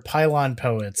user Pylon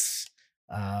Poets.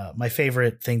 My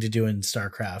favorite thing to do in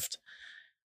StarCraft.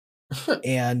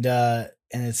 And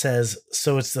it says,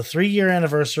 so it's the 3-year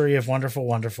anniversary of Wonderful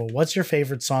Wonderful. What's your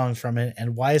favorite song from it,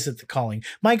 and why is it The Calling?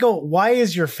 Michael, why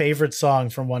is your favorite song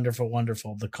from Wonderful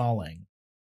Wonderful The Calling?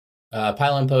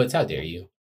 Pylon Poets, how dare you?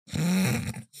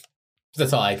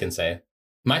 That's all I can say.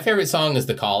 My favorite song is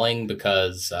The Calling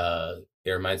because it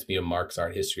reminds me of Mark's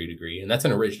art history degree. And that's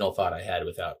an original thought I had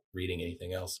without reading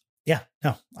anything else. Yeah,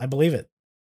 no, I believe it.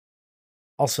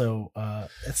 Also,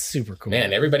 it's super cool.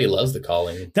 Man, everybody loves The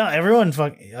Calling. No, everyone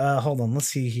hold on, let's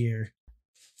see here.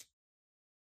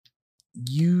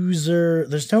 User,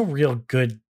 there's no real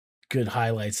good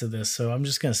highlights of this, so I'm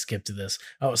just gonna skip to this.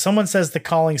 Oh, someone says The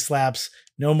Calling slaps,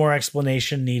 no more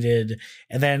explanation needed.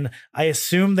 And then I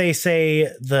assume they say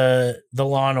the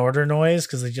Law and Order noise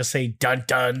because they just say dun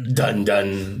dun Dun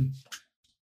dun.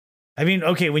 I mean,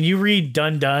 okay, when you read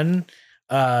dun dun,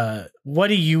 what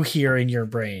do you hear in your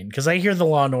brain? Because I hear the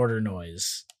Law and Order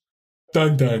noise.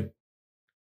 Dun dun.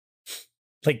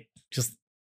 Like just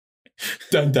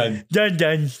Dun dun. dun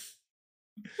dun.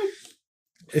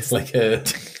 It's like a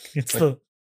it's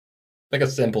like a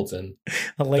simpleton.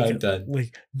 like Dun dun.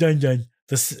 like dun dun.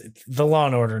 The Law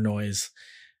and Order noise.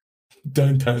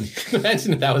 Dun dun.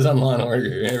 Imagine if that was on Law and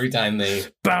Order every time they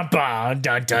Bum bum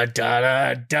dun dun dun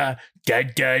dun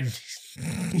dun dun.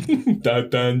 dun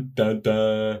dun dun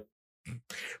dun.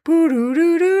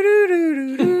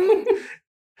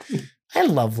 I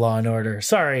love Law and Order.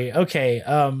 Sorry. Okay.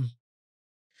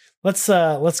 Let's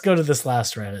go to this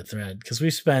last Reddit thread because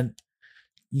we spent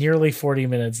nearly 40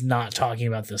 minutes not talking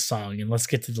about this song, and let's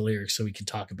get to the lyrics so we can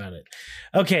talk about it.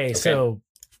 Okay. So,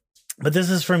 but this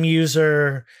is from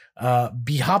user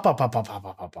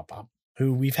Bhop,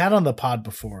 who we've had on the pod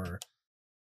before.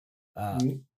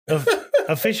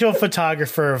 Official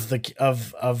photographer of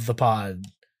the pod,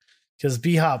 because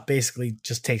Bhop basically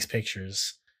just takes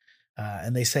pictures.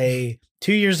 And they say,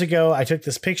 2 years ago, I took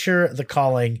this picture, The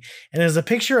Calling, and there's a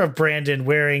picture of Brandon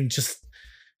wearing just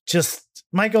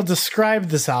Michael, describe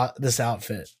this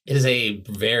outfit. It is a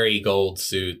very gold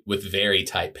suit with very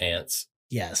tight pants.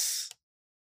 Yes.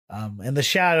 And the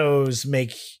shadows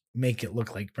make it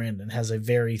look like Brandon has a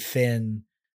very thin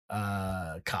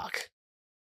cock.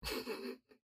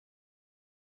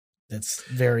 That's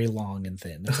very long and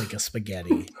thin. It's like a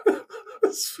spaghetti.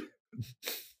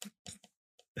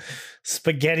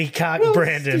 Spaghetti cock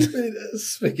Brandon.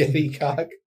 Spaghetti cock.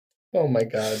 Oh my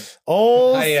god.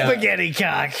 Spaghetti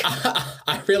cock.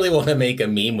 I really want to make a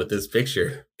meme with this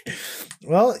picture.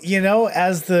 Well,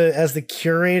 as the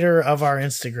curator of our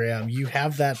Instagram, you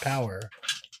have that power.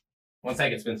 1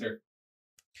 second, Spencer.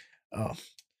 Oh.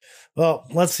 Well,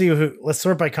 let's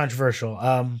sort by controversial.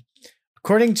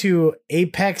 According to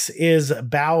Apex is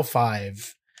Bow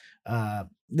 5.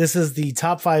 This is the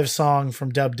top 5 song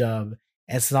from Dub Dub.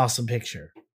 And it's an awesome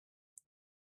picture.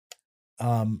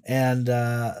 And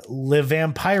Live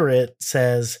Vampirate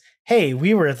says, hey,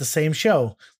 we were at the same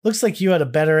show. Looks like you had a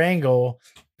better angle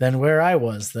than where I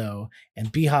was, though.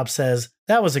 And B-Hop says,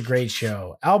 that was a great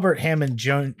show. Albert Hammond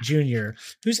Jr.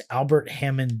 Who's Albert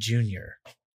Hammond Jr.?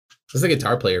 He's the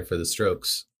guitar player for the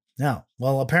Strokes. No.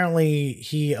 Well, apparently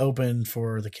he opened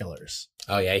for the Killers.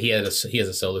 Oh, yeah. He has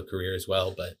a solo career as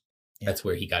well, but that's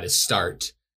where he got his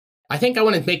start. I think I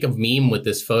want to make a meme with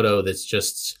this photo that's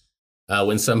just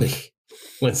when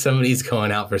somebody's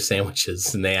going out for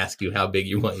sandwiches and they ask you how big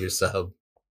you want your sub.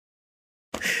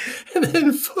 And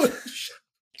then Photoshop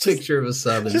picture of a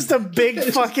sub. Just a big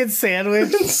fucking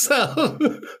sandwich. Sub.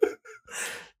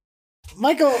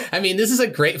 Michael. I mean, this is a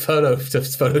great photo to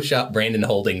Photoshop Brandon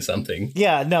holding something.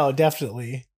 Yeah, no,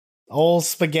 definitely. Old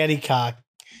spaghetti cock.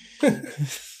 I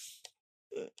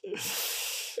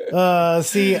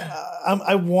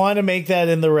want to make that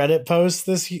in the Reddit post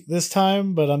this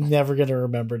time, but I'm never going to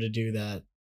remember to do that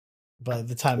by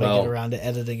the time I get around to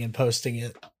editing and posting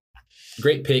it.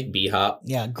 Great pick, B-Hop.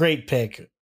 Yeah, great pick.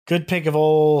 Good pick of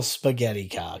old spaghetti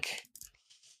cock.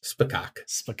 Spacock.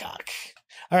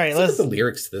 All right, let's look at the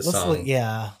lyrics to this song.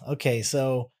 Yeah. Okay,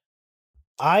 so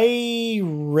I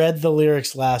read the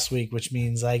lyrics last week, which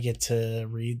means I get to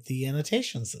read the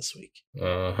annotations this week.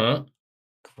 Uh-huh.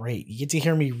 Great. You get to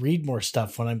hear me read more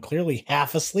stuff when I'm clearly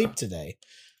half asleep today.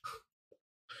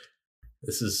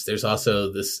 There's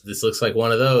also this looks like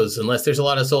one of those, unless there's a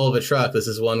lot of Soul of a Truck. This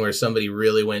is one where somebody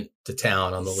really went to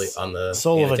town on the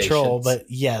Soul of a Troll, but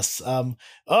yes.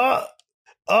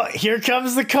 Here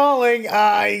comes the calling.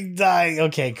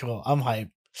 Okay, cool. I'm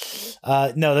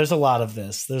hyped. No, there's a lot of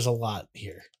this. There's a lot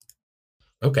here.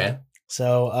 Okay.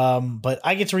 So, but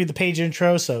I get to read the page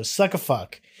intro, so suck a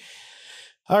fuck.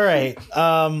 All right.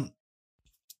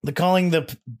 The Calling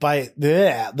by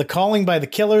the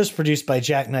Killers, produced by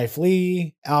Jackknife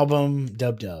Lee, album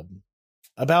Dub.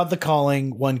 About The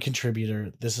Calling, one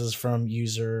contributor. This is from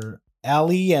user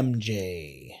Ali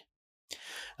MJ.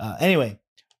 Anyway,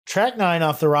 track 9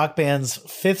 off the rock band's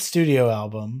fifth studio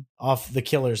album, off the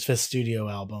Killers' fifth studio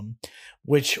album,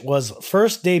 which was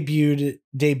first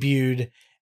debuted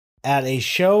at a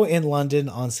show in London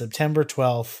on September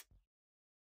 12th.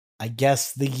 I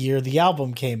guess the year the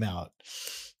album came out.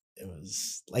 It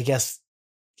was, I guess,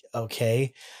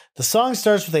 okay. The song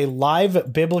starts with a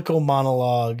live biblical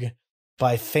monologue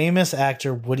by famous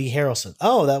actor Woody Harrelson.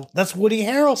 Oh, that's Woody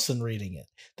Harrelson reading it.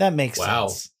 That makes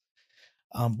sense.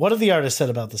 What have the artist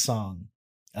said about the song?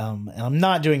 And I'm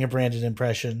not doing a Brandon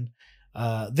impression.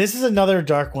 This is another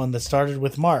dark one that started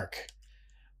with Mark.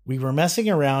 We were messing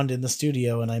around in the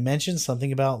studio and I mentioned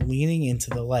something about leaning into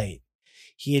the light.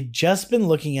 He had just been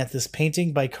looking at this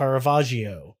painting by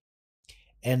Caravaggio,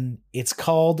 and it's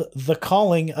called The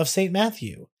Calling of St.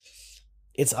 Matthew.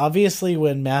 It's obviously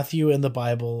when Matthew in the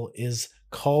Bible is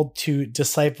called to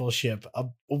discipleship, a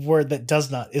word that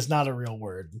is not a real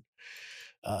word.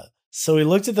 So we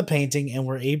looked at the painting and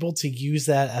were able to use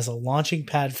that as a launching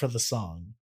pad for the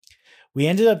song. We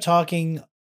ended up taking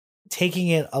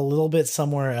it a little bit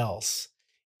somewhere else.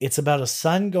 It's about a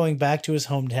son going back to his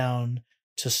hometown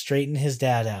to straighten his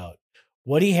dad out.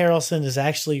 Woody Harrelson is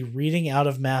actually reading out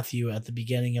of Matthew at the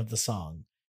beginning of the song.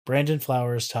 Brandon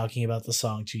Flowers talking about the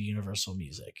song to Universal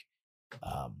Music.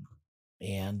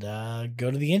 And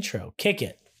go to the intro. Kick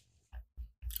it.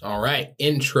 All right.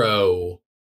 Intro.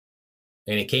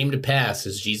 And it came to pass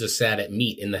as Jesus sat at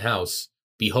meat in the house,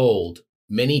 behold,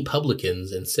 many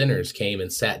publicans and sinners came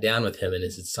and sat down with him and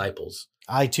his disciples.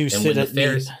 I too sit at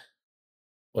meat.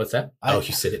 What's that? You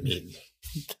sit at meat.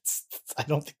 I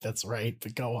don't think that's right,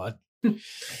 but go on.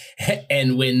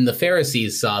 And when the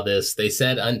Pharisees saw this, they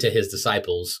said unto his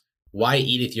disciples, Why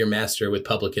eateth your master with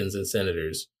publicans and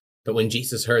sinners? But when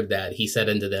Jesus heard that, he said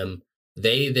unto them,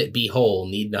 They that be whole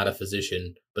need not a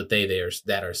physician, but they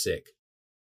that are sick.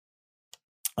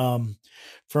 From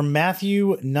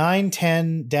Matthew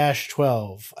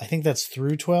 9:10-12. I think that's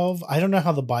through 12. I don't know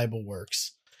how the Bible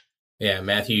works. Yeah,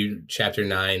 Matthew chapter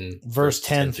 9, verse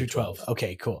 10 through 12.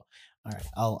 Okay, cool. All right,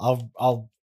 I'll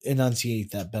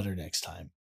enunciate that better next time.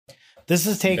 This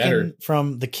is taken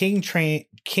from the King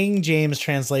James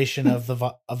translation of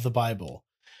the Bible.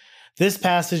 This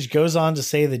passage goes on to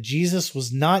say that Jesus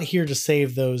was not here to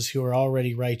save those who are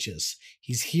already righteous.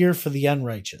 He's here for the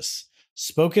unrighteous.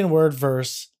 Spoken word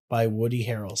verse by Woody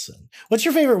Harrelson. What's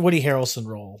your favorite Woody Harrelson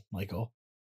role, Michael?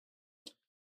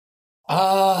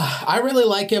 I really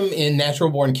like him in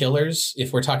Natural Born Killers.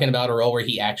 If we're talking about a role where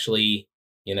he actually,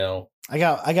 I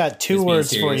got two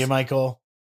words for you, Michael.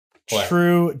 What?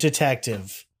 True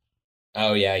Detective.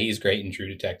 Oh yeah, he's great in True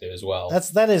Detective as well.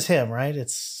 That is him, right?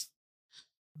 He's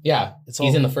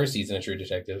in the first season of True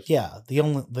Detective. Yeah,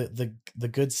 the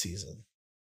good season.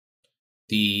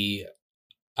 He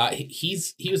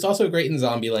was also great in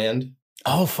Zombieland.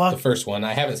 Oh fuck, the first one.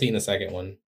 I haven't seen the second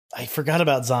one. I forgot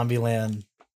about Zombieland.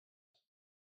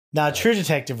 True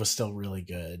Detective was still really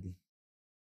good.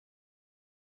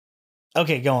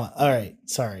 Okay, go on. All right,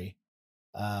 sorry.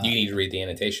 You need to read the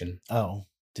annotation. Oh,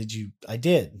 did you? I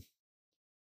did.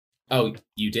 Oh,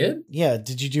 you did? Yeah.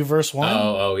 Did you do verse 1?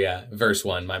 Oh, yeah. Verse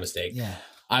 1. My mistake. Yeah.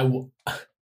 I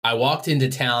walked into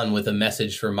town with a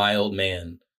message for my old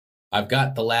man. I've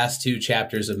got the last 2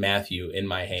 chapters of Matthew in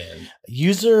my hand.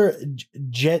 User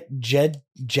Jettal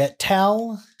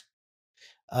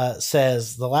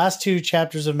says the last 2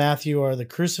 chapters of Matthew are the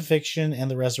crucifixion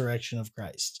and the resurrection of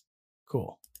Christ.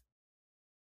 Cool.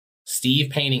 Steve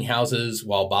painting houses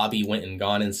while Bobby went and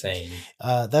gone insane.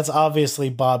 That's obviously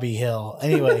Bobby Hill.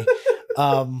 Anyway,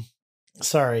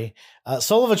 sorry.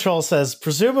 Soul of a Troll says,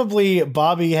 presumably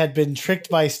Bobby had been tricked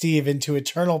by Steve into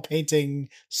eternal painting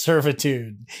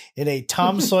servitude in a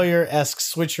Tom Sawyer-esque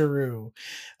switcheroo.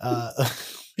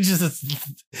 Which is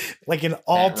like an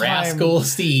all-time... Rascal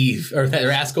Steve, or that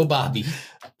Rascal Bobby.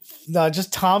 No,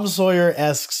 just Tom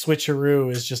Sawyer-esque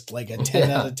switcheroo is just like a 10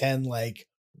 out of 10 like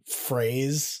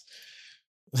phrase.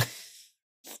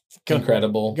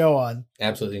 Incredible. Go on.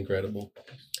 Absolutely incredible.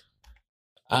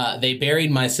 They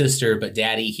buried my sister, but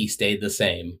daddy, he stayed the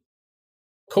same.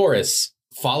 Chorus.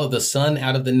 Follow the sun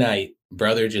out of the night.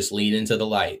 Brother, just lean into the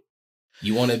light.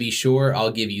 You want to be sure?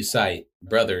 I'll give you sight.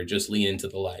 Brother, just lean into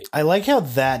the light. I like how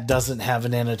that doesn't have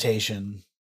an annotation.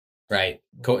 Right.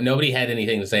 Nobody had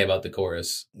anything to say about the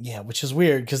chorus. Yeah, which is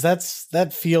weird because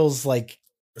that feels like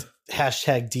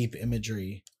hashtag deep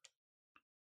imagery.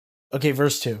 Okay,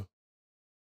 verse 2.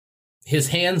 His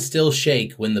hands still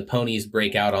shake when the ponies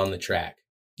break out on the track.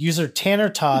 User Tanner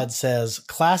Todd says,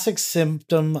 classic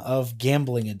symptom of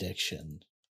gambling addiction.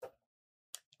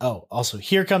 Oh, also,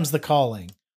 here comes the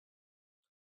calling.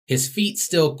 His feet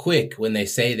still quick when they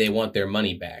say they want their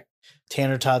money back.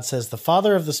 Tanner Todd says, the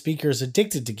father of the speaker is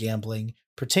addicted to gambling,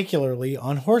 particularly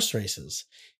on horse races.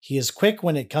 He is quick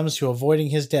when it comes to avoiding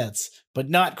his debts, but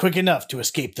not quick enough to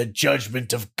escape the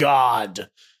judgment of God.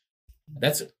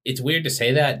 It's weird to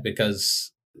say that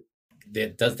because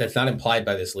that's not implied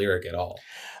by this lyric at all.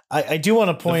 I do want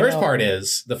to point out.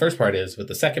 The first part is, but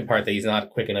the second part that he's not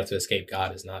quick enough to escape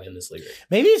God is not in this lyric.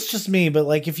 Maybe it's just me, but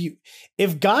like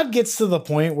if God gets to the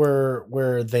point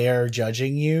where they're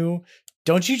judging you,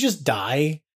 don't you just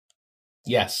die?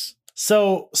 Yes.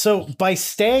 So by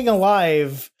staying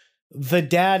alive, the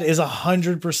dad is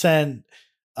 100%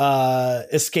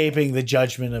 escaping the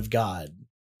judgment of God.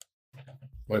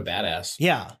 What a badass.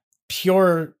 Yeah.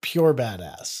 Pure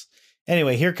badass.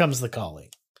 Anyway, here comes the calling.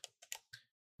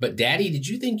 But Daddy, did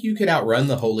you think you could outrun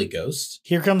the Holy Ghost?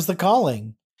 Here comes the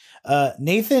calling.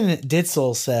 Nathan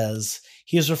Ditzel says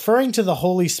he is referring to the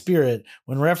Holy Spirit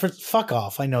when reference. Fuck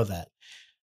off. I know that.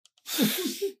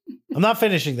 I'm not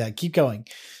finishing that. Keep going.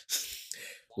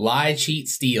 Lie, cheat,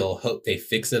 steal. Hope they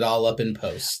fix it all up in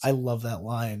post. I love that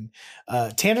line.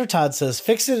 Tanner Todd says,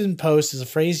 fix it in post is a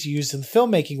phrase used in the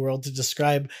filmmaking world to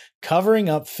describe covering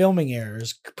up filming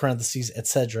errors, parentheses,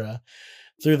 etc.,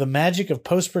 through the magic of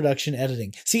post-production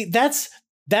editing. See, that's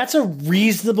a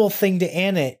reasonable thing to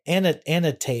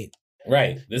annotate.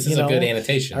 Right. This is a good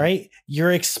annotation. All right.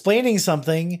 You're explaining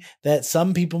something that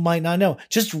some people might not know.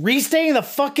 Just restating the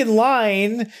fucking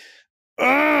line.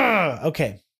 Ugh!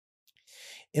 Okay.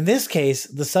 In this case,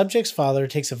 the subject's father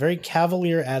takes a very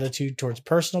cavalier attitude towards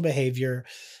personal behavior,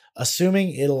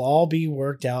 assuming it'll all be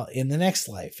worked out in the next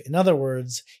life. In other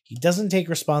words, he doesn't take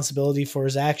responsibility for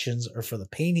his actions or for the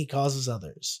pain he causes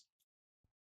others.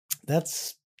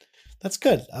 That's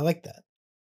good. I like that.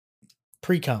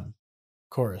 Pre-cum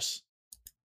chorus.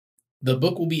 The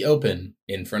book will be open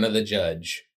in front of the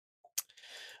judge.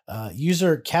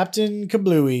 User Captain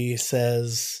Kablooey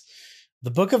says,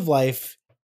 the Book of Life,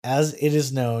 as it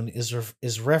is known,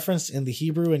 is referenced in the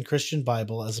Hebrew and Christian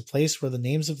Bible as a place where the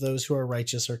names of those who are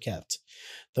righteous are kept,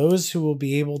 those who will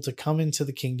be able to come into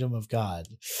the kingdom of God.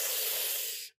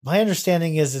 My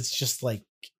understanding is it's just like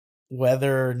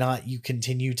whether or not you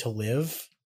continue to live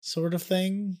sort of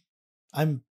thing.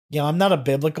 I'm not a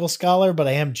biblical scholar, but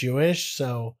I am Jewish,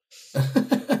 so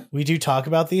we do talk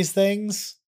about these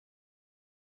things.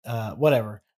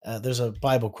 Whatever. There's a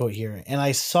Bible quote here. And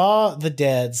I saw the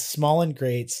dead, small and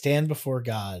great, stand before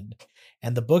God,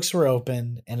 and the books were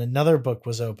opened, and another book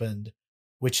was opened,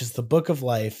 which is the book of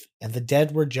life, and the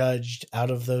dead were judged out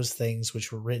of those things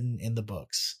which were written in the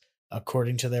books,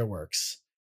 according to their works.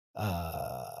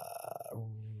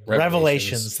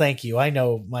 Revelations. Thank you. I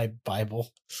know my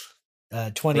Bible.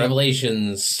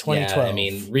 Revelations 2012. Yeah, I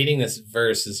mean, reading this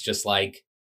verse is just like,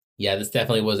 yeah, this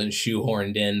definitely wasn't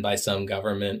shoehorned in by some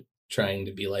government trying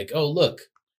to be like, oh, look,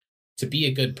 to be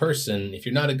a good person, if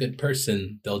you're not a good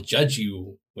person, they'll judge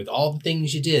you with all the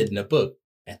things you did in a book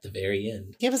at the very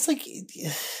end. Yeah, but it's like,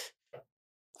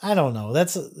 I don't know.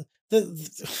 This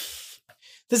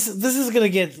is gonna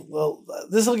get, well,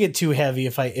 this will get too heavy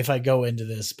if I go into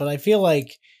this, but I feel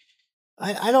like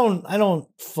I don't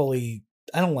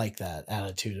like that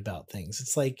attitude about things.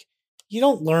 It's like, you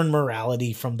don't learn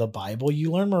morality from the Bible.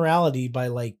 You learn morality by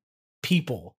like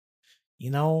people,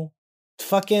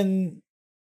 fucking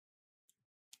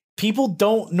people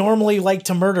don't normally like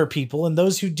to murder people, and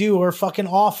those who do are fucking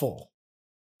awful.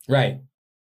 Right.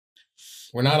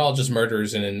 We're not all just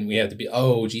murderers and we have to be,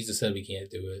 oh, Jesus said we can't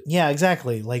do it. Yeah,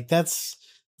 exactly. Like it's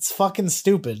fucking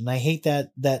stupid. And I hate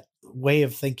that way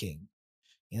of thinking.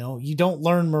 You don't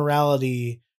learn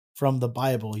morality from the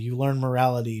Bible. You learn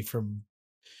morality from,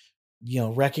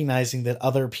 recognizing that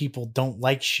other people don't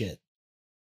like shit.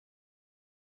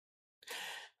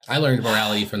 I learned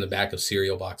morality from the back of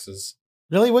cereal boxes.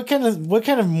 Really? What kind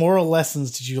of moral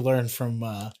lessons did you learn from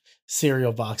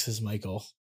cereal boxes, Michael?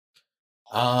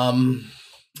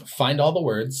 Find all the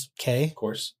words. Okay. Of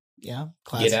course. Yeah.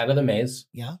 Classic. Get out of the maze.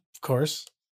 Yeah, of course.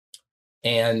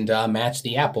 and match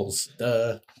the apples.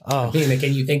 I Oh, mean,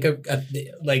 can you think of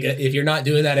like if you're not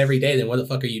doing that every day, then what the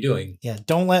fuck are you doing? yeah.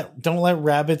 Don't let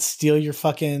rabbits steal your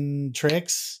fucking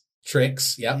tricks.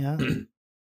 Tricks. Yep. Yeah.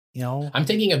 You know. I'm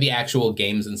thinking of the actual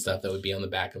games and stuff that would be on the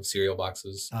back of cereal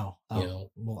boxes. Oh. You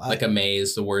know, Well, like a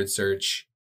maze, the word search.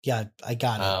 yeah, I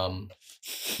got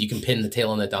it. You can pin the tail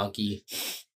on the donkey.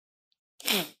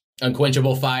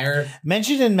 Unquenchable fire.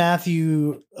 Mentioned in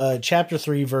Matthew chapter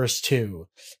 3, verse 2,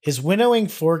 his winnowing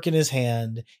fork in his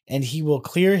hand, and he will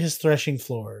clear his threshing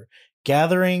floor,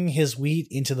 gathering his wheat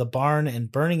into the barn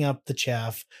and burning up the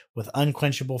chaff with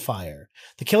unquenchable fire.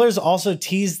 The Killers also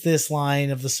teased this line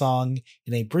of the song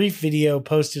in a brief video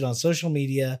posted on social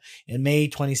media in May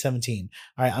 2017.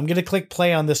 All right, I'm going to click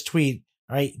play on this tweet.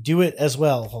 All right, do it as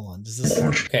well. Hold on. Does this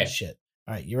Okay. shit?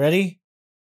 All right, you ready?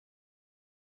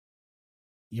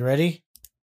 You ready?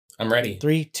 I'm ready.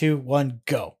 3, 2, 1,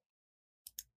 go.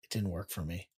 It didn't work for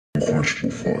me.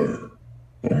 Unquenchable fire.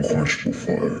 Unquenchable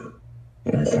fire.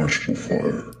 Unquenchable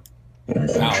fire.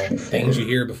 Wow. Things you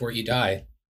hear before you die.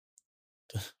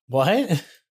 What?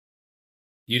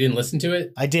 You didn't listen to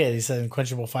it? I did. He said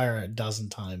unquenchable fire a dozen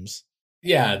times.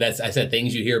 Yeah, I said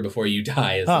things you hear before you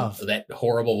die. Is Oh. that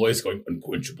horrible voice going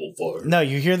unquenchable fire? No,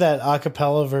 you hear that a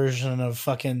cappella version of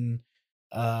fucking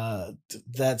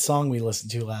that song we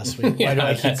listened to last week. Yeah, Why do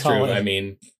I keep that's calling true. I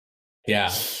mean, yeah,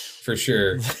 for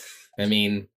sure. I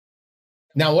mean,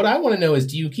 now what I want to know is,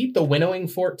 do you keep the winnowing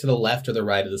fork to the left or the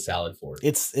right of the salad fork?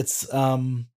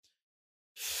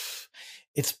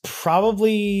 it's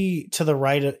probably to the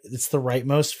right. It's the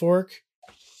rightmost fork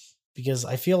because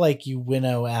I feel like you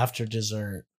winnow after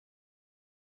dessert.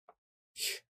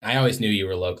 I always knew you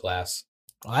were low class.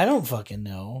 I don't fucking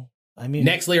know. I mean,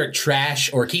 Next lyric,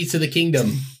 trash or keys to the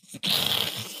kingdom.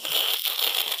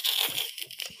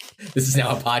 This is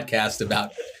now a podcast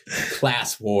about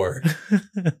class war.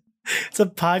 it's a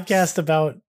podcast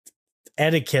about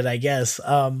etiquette, I guess.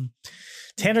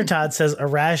 Tanner Todd says a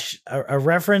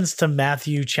reference to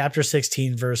Matthew chapter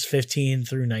 16, verse 15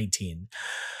 through 19.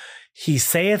 He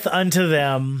saith unto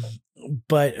them,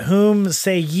 but whom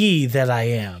say ye that I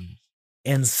am?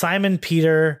 And Simon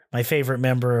Peter, my favorite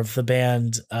member of the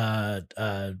band,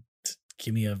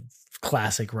 give me a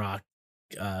classic rock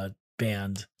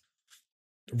band,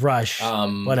 Rush,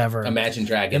 whatever. Imagine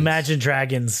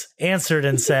Dragons answered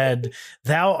and said,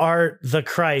 Thou art the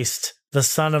Christ, the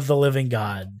Son of the living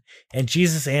God. And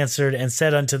Jesus answered and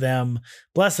said unto them,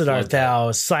 Blessed art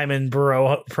thou, Simon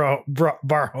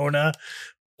Barjona.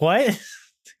 What?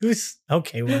 Who's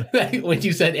okay? Well. When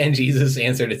you said and Jesus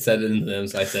answered, it said unto them,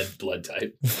 so I said blood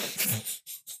type.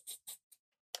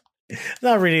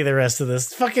 Not reading the rest of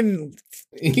this. Fucking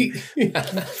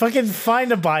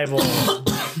find a Bible.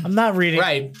 I'm not reading.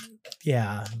 Right.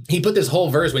 Yeah. He put this whole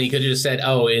verse when he could have just said,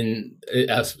 oh, in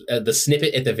the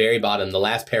snippet at the very bottom, the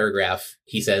last paragraph,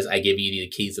 he says, I give you the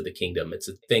keys of the kingdom. It's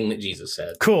a thing that Jesus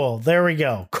said. Cool. There we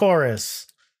go. Chorus.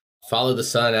 Follow the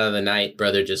sun out of the night,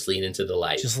 brother, just lean into the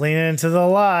light. Just lean into the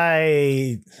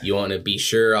light. You want to be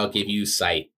sure I'll give you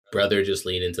sight. Brother, just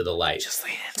lean into the light. Just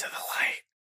lean into the light.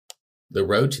 The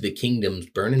road to the kingdom's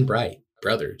burning bright.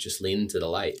 Brother, just lean into the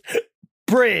light.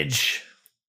 Bridge.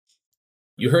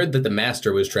 You heard that the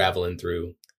master was traveling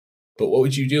through. But what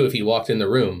would you do if he walked in the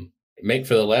room? Make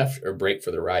for the left or break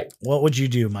for the right? What would you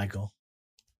do, Michael?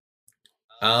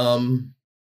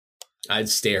 I'd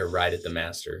stare right at the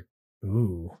master.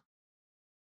 Ooh.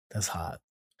 That's hot.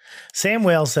 Sam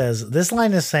Whale says, this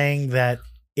line is saying that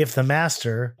if the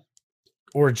master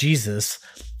or Jesus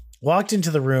walked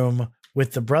into the room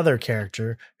with the brother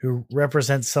character who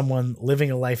represents someone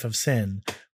living a life of sin,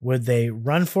 would they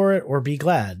run for it or be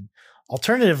glad?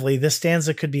 Alternatively, this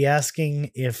stanza could be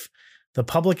asking if the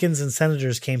publicans and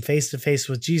senators came face to face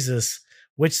with Jesus,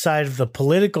 which side of the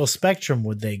political spectrum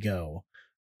would they go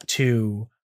to,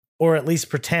 or at least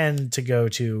pretend to go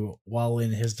to while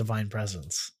in his divine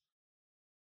presence?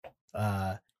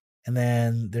 And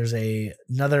then there's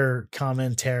another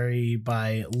commentary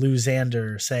by Lou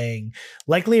Zander saying,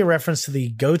 likely a reference to the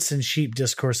goats and sheep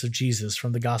discourse of Jesus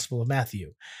from the Gospel of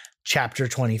Matthew, chapter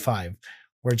 25,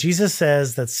 where Jesus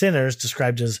says that sinners,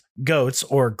 described as goats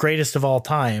or greatest of all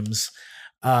times,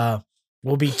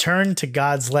 will be turned to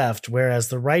God's left, whereas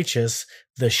the righteous,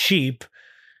 the sheep,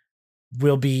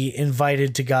 will be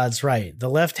invited to God's right. The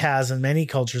left has, in many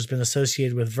cultures, been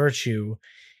associated with virtue,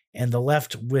 and the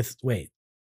left with,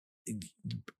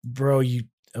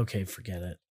 okay, forget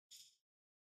it.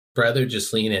 Brother,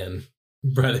 just lean in.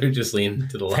 Brother, just lean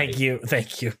to the light.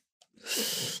 Thank you.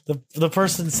 The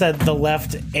person said the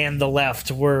left and the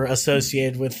left were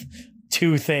associated with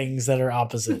two things that are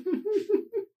opposite.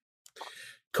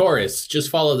 Chorus, just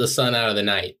follow the sun out of the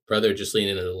night. Brother, just lean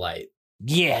into the light.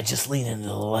 Yeah, just lean into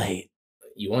the light.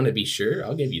 You want to be sure?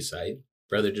 I'll give you sight.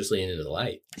 Brother, just lean into the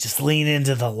light. Just lean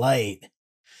into the light.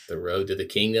 The road to the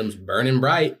kingdom's burning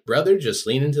bright. Brother, just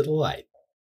lean into the light.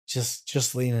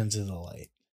 Just lean into the light.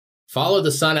 Follow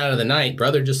the sun out of the night.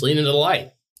 Brother, just lean into the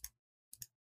light.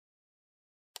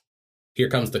 Here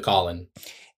comes the calling.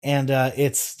 And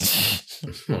it's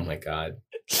Oh my God.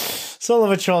 Soul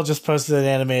of a Troll just posted an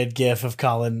animated GIF of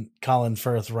Colin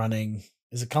Firth running.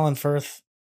 Is it Colin Firth?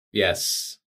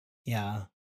 Yes. Yeah.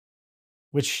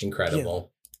 Which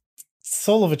incredible. Yeah,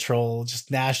 Soul of a Troll,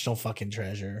 just national fucking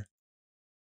treasure.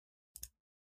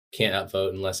 Can't upvote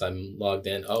unless I'm logged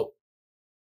in. Oh,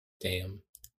 damn.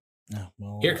 No,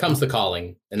 well, Here comes the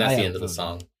calling, and that's I the end of the upvoted.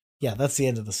 song. Yeah, that's the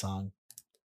end of the song.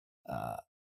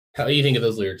 How do you think of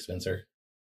those lyrics, Spencer?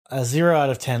 0 out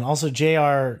of 10. Also,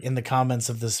 JR in the comments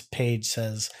of this page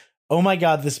says, "Oh my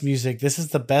God, this music. This is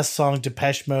the best song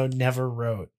Depeche Mode never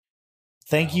wrote.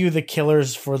 Thank you, The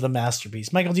Killers, for the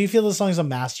masterpiece." Michael, do you feel the song's a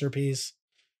masterpiece?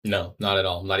 No, not at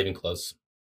all. Not even close.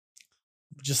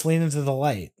 Just lean into the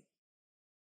light.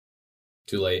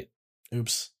 Too late.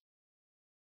 Oops.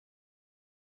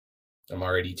 I'm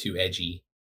already too edgy.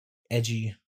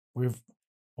 Edgy.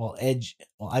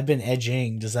 I've been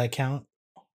edging. Does that count?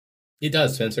 It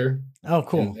does, Spencer. Oh,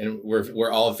 cool. And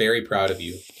we're all very proud of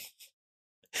you.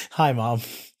 Hi, Mom.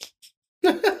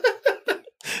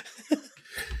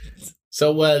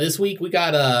 So this week we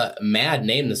got Mad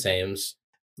Name the Sames.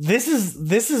 This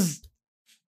is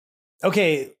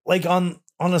okay. Like on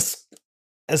a,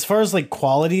 as far as like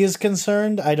quality is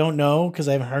concerned, I don't know because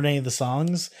I haven't heard any of the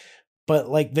songs, but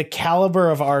like the caliber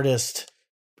of artist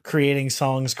creating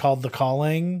songs called The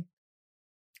Calling,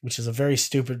 which is a very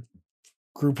stupid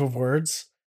group of words.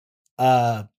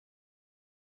 It's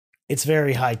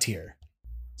very high tier.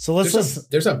 So let's listen.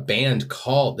 There's a band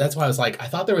called. That's why I was like, I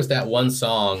thought there was that one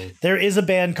song. There is a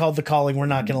band called The Calling. We're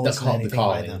not going to listen to anything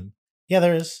by them. Yeah,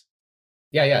 there is.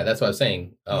 Yeah, that's what I was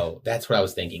saying. Oh, that's what I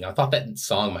was thinking. I thought that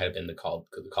song might have been the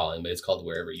Calling, but it's called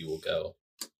Wherever You Will Go.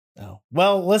 Oh,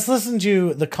 well, let's listen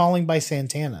to The Calling by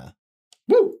Santana.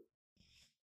 Woo!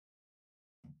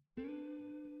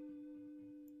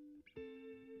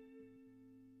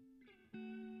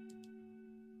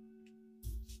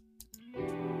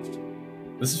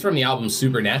 This is from the album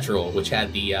Supernatural, which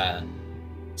had the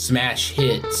smash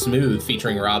hit Smooth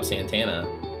featuring Rob Santana.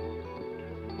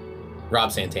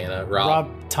 Rob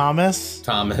Thomas.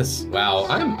 Wow,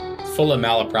 I'm full of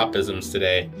malapropisms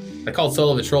today. I called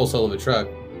Soul of a Troll Soul of a Truck.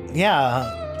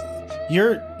 Yeah.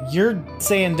 You're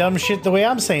saying dumb shit the way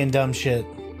I'm saying dumb shit.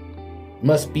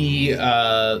 Must be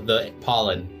the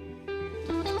pollen.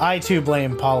 I too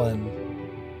blame pollen.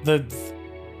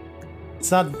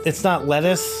 It's not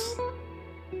lettuce.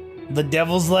 The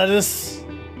devil's lettuce?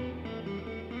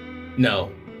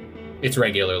 No. It's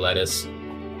regular lettuce.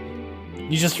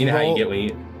 You know how you get when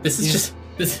you...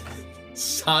 This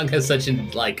song has such a,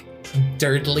 like,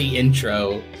 dirtly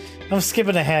intro. I'm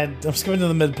skipping ahead. I'm skipping to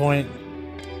the midpoint.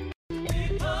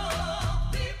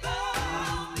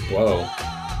 Whoa.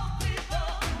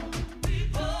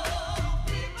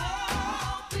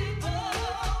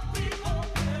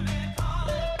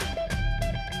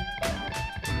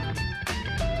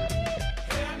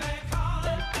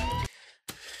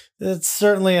 It's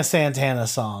certainly a Santana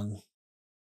song.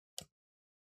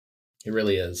 It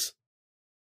really is.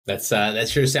 That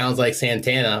sure sounds like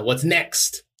Santana. What's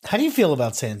next? How do you feel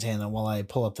about Santana while I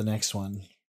pull up the next one?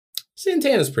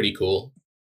 Santana's pretty cool.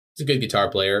 He's a good guitar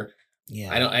player.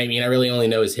 Yeah. I really only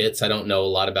know his hits. I don't know a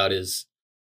lot about his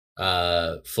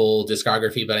full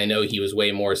discography, but I know he was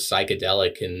way more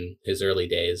psychedelic in his early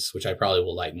days, which I probably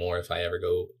will like more if I ever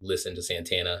go listen to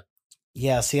Santana.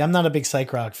 Yeah, see, I'm not a big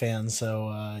psych rock fan,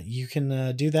 so you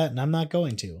can do that, and I'm not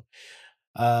going to.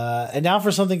 And now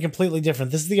for something completely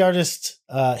different. This is the artist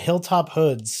Hilltop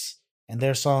Hoods and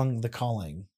their song The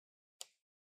Calling.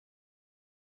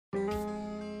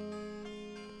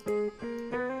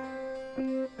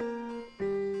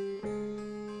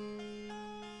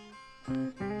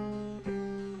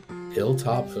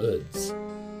 Hilltop Hoods.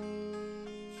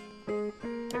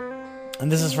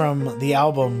 And this is from the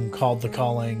album called The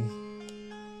Calling.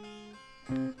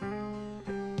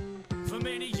 For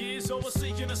many years I was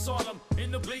seeking asylum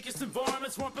in the bleakest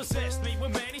environments. One possessed me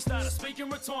when Manny started speaking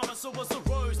retirement. So was the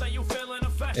rose that you fell in a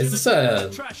fashion. Is this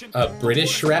a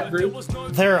British rap group?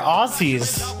 They're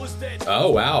Aussies.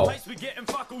 Oh wow. And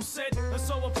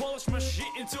so I polished my shit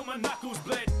until my knuckles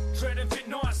bled. Treading fit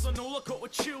nice and all I got were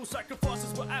chill.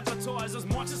 Sacrifices were appetizers,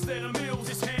 much instead of meals.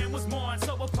 This hand was mine,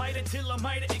 so I played it till I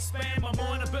made it expand my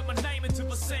mind. I built my name into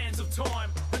the sands of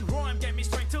time, and rhyme gave me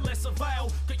strength to less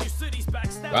avail.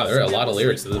 Wow, there are a lot of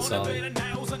lyrics to this song. I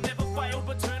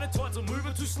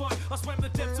swam the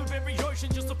depths of every ocean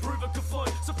just to prove I could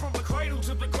float. So from the cradle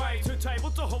to the grave, to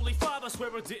table to Holy Father, swear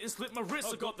I didn't slip my wrist.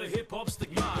 I got the hip hop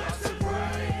stigma. That's a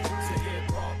brave to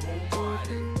hip hop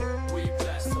almighty. We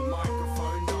bless the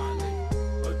microphone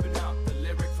nightly. Open up the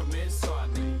lyric from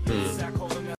inside me.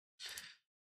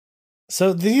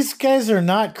 So these guys are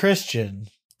not Christian.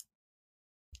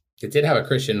 It did have a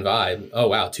Christian vibe. Oh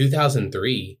wow,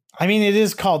 2003. I mean, it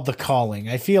is called The Calling.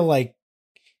 I feel like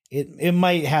it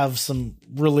might have some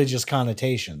religious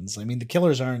connotations. I mean, the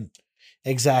Killers aren't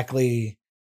exactly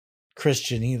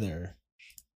Christian either.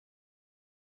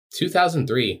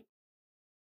 2003.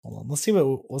 Hold on, let's see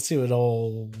what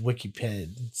old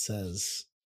Wikipedia says.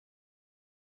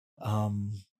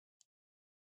 No,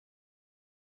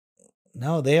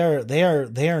 they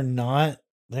are not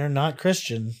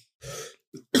Christian.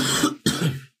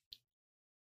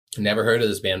 Never heard of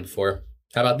this band before.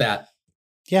 How about that?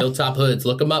 Yeah. Hilltop Hoods,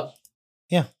 look them up.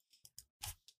 Yeah.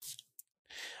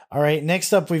 All right,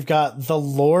 next up we've got the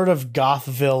Lord of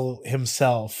Gothville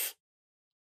himself.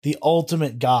 The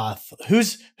ultimate goth. Who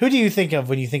do you think of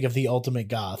when you think of the ultimate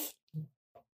goth?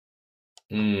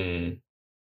 Jeez.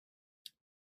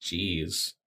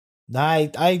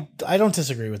 I don't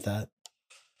disagree with that.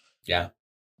 Yeah.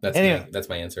 That's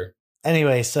my answer.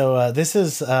 Anyway, so this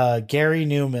is Gary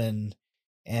Newman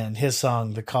and his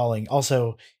song The Calling.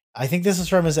 Also, I think this is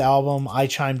from his album. I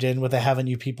chimed in with a "Haven't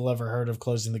you people ever heard of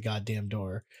Closing the Goddamn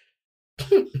Door?"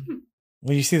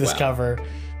 When you see this cover.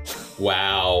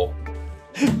 Wow.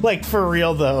 Like, for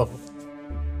real though.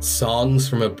 Songs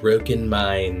from a Broken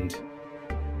Mind.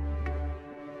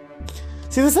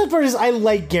 See, the sad part is I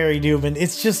like Gary Newman.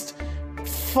 It's just,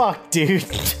 fuck, dude.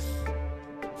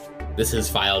 This is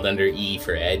filed under E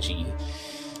for edgy.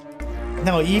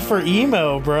 No, E for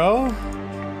emo, bro.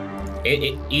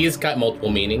 E's got multiple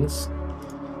meanings.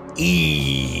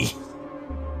 E.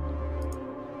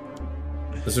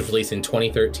 This was released in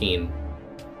 2013.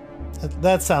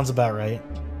 That sounds about right.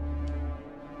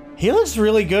 He looks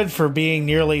really good for being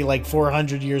nearly like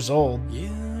 400 years old.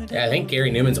 Yeah, I think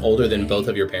Gary Newman's older than both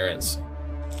of your parents.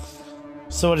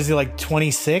 So what is he, like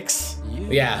 26?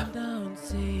 Yeah.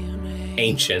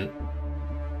 Ancient.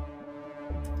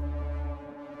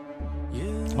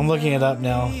 I'm looking it up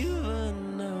now.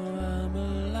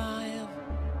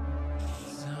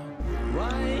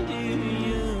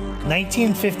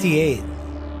 1958.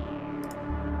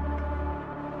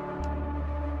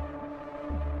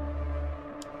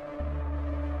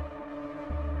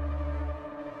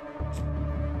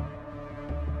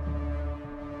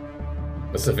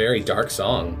 It's a very dark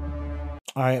song.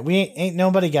 All right, we ain't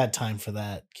nobody got time for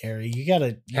that, Carrie.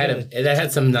 That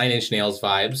had some Nine Inch Nails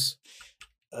vibes.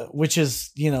 Which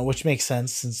makes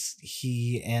sense since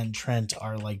he and Trent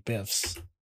are like Biffs.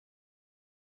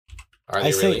 Are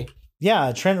they really?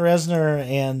 Yeah, Trent Reznor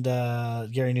and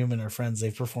Gary Newman are friends.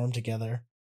 They've performed together.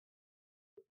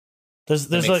 There's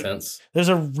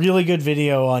a really good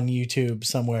video on YouTube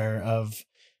somewhere of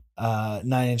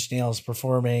Nine Inch Nails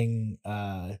performing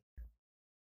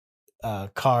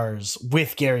Cars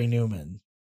with Gary Newman.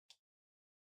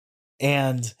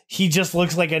 And he just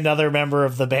looks like another member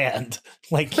of the band.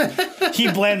 Like,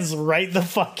 he blends right the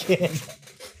fuck in.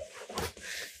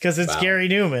 Because it's Gary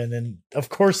Newman, and of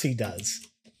course he does.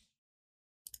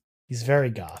 He's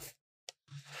very goth.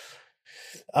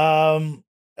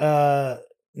 Now,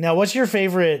 what's your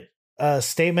favorite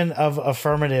statement of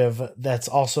affirmative that's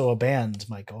also a band,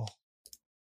 Michael?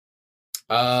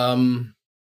 All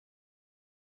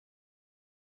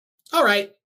right.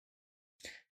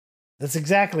 That's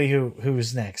exactly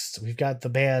who's next. We've got the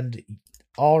band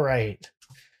All Right.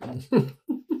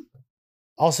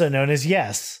 Also known as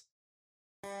Yes.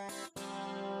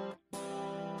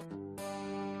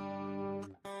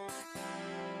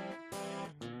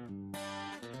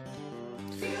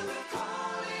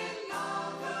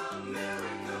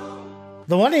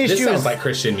 The one issue this sounds like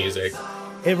Christian music.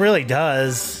 It really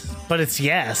does, but it's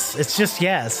Yes. It's just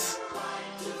Yes.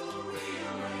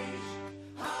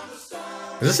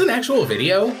 Is this an actual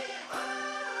video?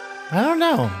 I don't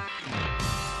know.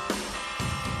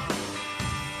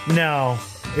 No,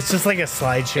 it's just like a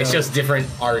slideshow. It's just different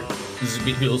art.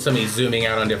 Somebody zooming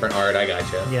out on different art. I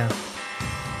gotcha. Yeah.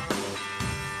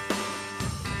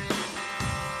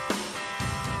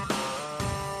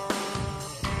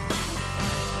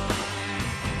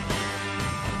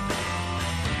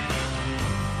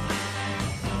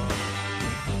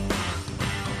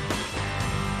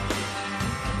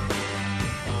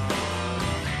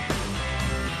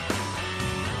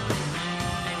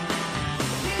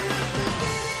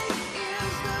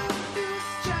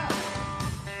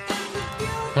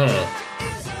 Huh.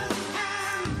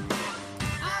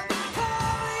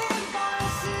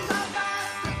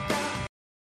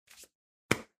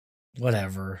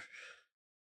 Whatever.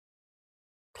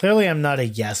 Clearly, I'm not a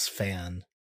Yes fan.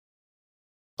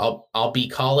 I'll be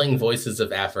calling Voices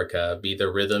of Africa, be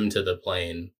the rhythm to the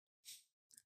plane.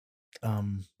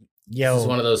 This is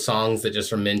one of those songs that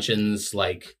just mentions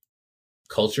like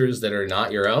cultures that are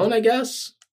not your own, I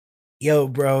guess. Yo,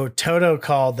 bro, Toto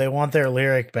called. They want their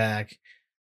lyric back.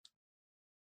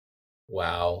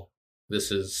 Wow.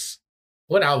 This is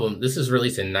what album? This is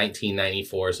released in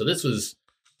 1994. So this was,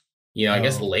 I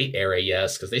guess late era,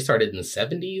 yes, because they started in the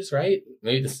 70s, right?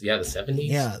 Maybe the 70s.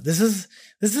 Yeah, this is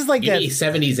like Maybe that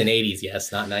 70s and 80s,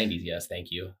 yes, not 90s, yes.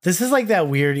 Thank you. This is like that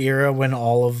weird era when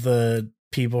all of the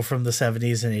people from the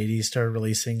 70s and 80s started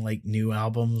releasing like new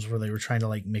albums where they were trying to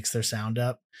like mix their sound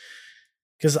up.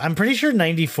 Because I'm pretty sure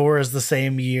 94 is the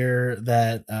same year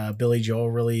that Billy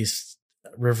Joel released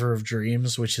River of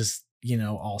Dreams, which is,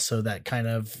 also that kind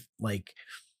of like,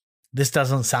 this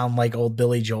doesn't sound like old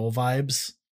Billy Joel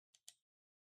vibes.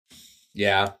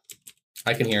 Yeah,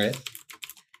 I can hear it.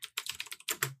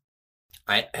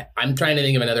 I'm trying to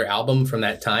think of another album from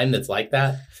that time that's like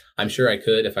that. I'm sure I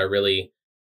could if I really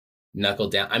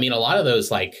knuckled down. I mean, a lot of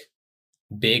those like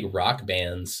big rock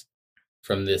bands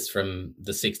from the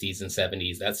 60s and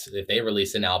 70s, that's if they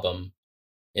released an album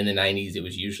in the 90s, it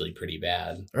was usually pretty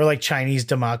bad. Or like Chinese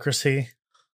Democracy.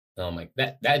 Oh my,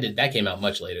 that came out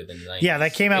much later than the 90s. Yeah,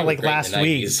 that came out like last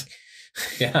week.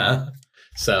 Yeah.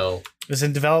 So it was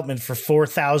in development for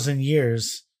 4,000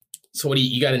 years. So what do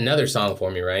you got another song for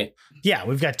me, right? Yeah,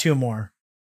 we've got two more.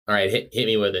 All right, hit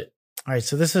me with it. All right,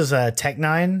 so this is Tech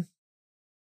 9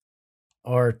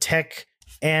 or Tech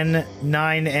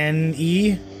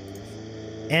N9NE.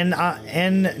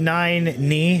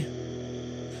 N9NE.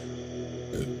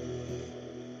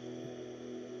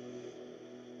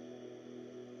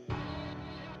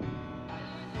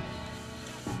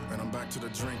 To the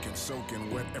drinking,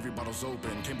 soaking wet, every bottle's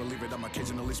open. Can't believe it, I'm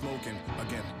occasionally smoking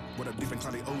again. With a deep and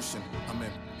cloudy ocean, I'm in.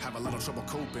 Have a lot of trouble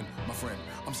coping, my friend.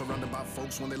 I'm surrounded by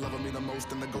folks when they love me the most,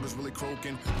 and the goat is really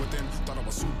croaking. Within, thought I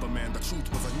was Superman. The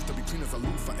truth was I used to be clean as a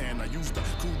loofah, and I used the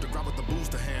cool to grab with the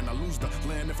booster hand. I lose the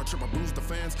land if I trip or bruise the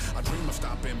fans. I dream of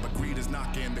stopping, but greed is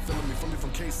knocking. They filling me fully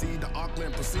from KC to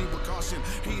Auckland. Proceed with caution,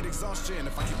 heat exhaustion.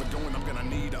 If I keep it going, I'm gonna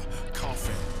need a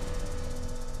coffin.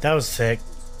 That was sick.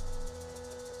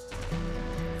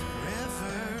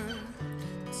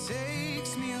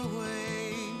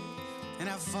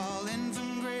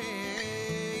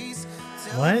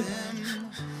 What?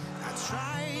 I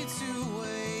tried to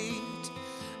wait,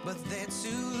 but they're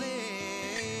too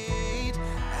late.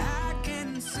 I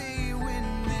can see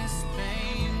when this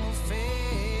pain will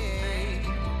fade.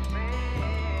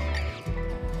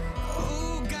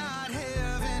 Oh God,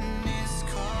 heaven is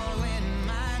calling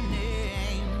my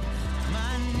name.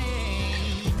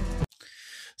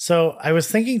 So I was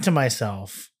thinking to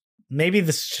myself, maybe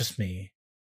this is just me,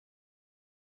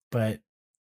 but,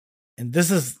 and this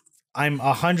is, I'm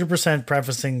 100%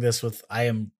 prefacing this with I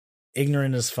am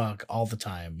ignorant as fuck all the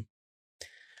time.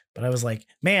 But I was like,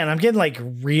 man, I'm getting like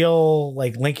real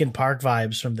like Linkin Park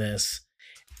vibes from this.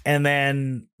 And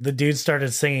then the dude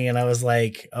started singing and I was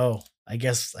like, oh, I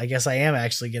guess I am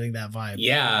actually getting that vibe.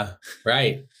 Yeah,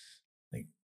 right.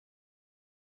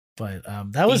 But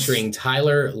that was featuring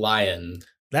Tyler Lyon.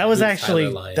 That was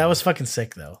actually, that was fucking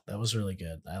sick though. That was really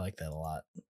good. I like that a lot.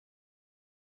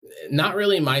 Not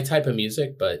really my type of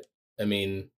music, but I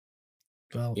mean,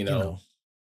 well, you know,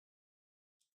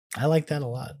 I like that a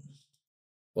lot.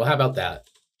 Well, how about that?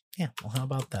 Yeah. Well, how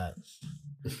about that?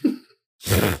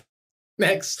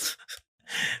 Next,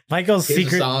 Michael's Here's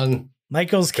secret song.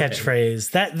 Michael's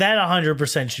catchphrase that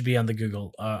 100% should be on the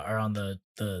Google or on the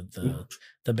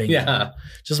bingo. Yeah.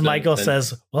 Just Michael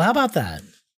says, "Well, how about that?"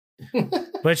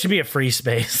 But it should be a free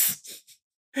space.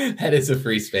 That is a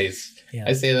free space. Yeah.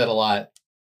 I say that a lot.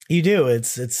 You do.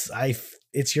 It's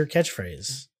your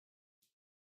catchphrase.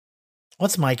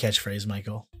 What's my catchphrase,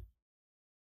 Michael?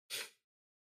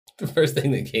 The first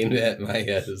thing that came to my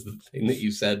head is the thing that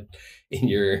you said in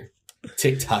your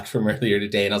TikTok from earlier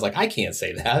today. And I was like, I can't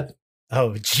say that.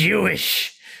 Oh,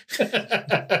 Jewish.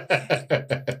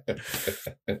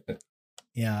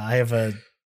 Yeah,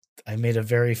 I made a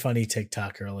very funny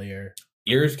TikTok earlier.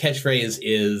 Your catchphrase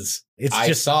is, I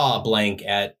just saw blank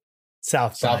at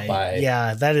South by.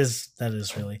 Yeah, that is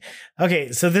really.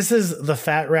 Okay, so this is The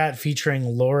Fat Rat featuring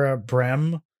Laura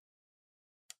Brem.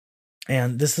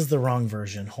 And this is the wrong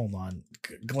version. Hold on.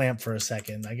 Glamp for a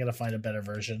second. I got to find a better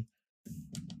version.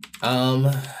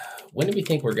 When do we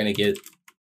think we're going to get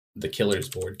the Killers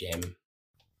board game?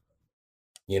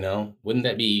 You know, wouldn't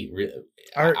that be?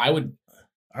 Are- I would.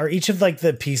 Are each of like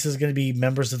the pieces going to be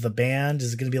members of the band?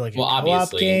 Is it going to be like a Well, co-op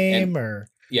obviously, game and- or?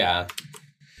 Yeah.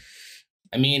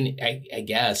 I mean, I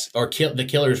guess, or the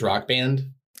Killers Rock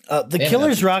Band. The They have Killers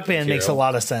nothing Rock Band makes a material.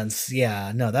 lot of sense.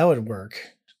 Yeah, no, that would work.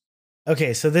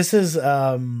 Okay, so this is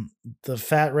the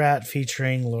Fat Rat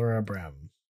featuring Laura Brem.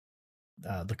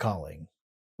 The Calling.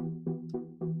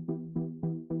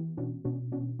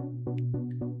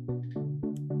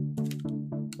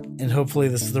 And hopefully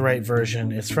this is the right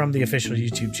version. It's from the official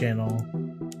YouTube channel.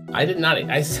 I did not.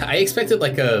 I expected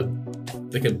like a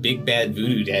big bad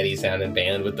voodoo daddy sounding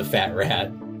band with the Fat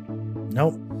Rat.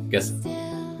 Nope. Guess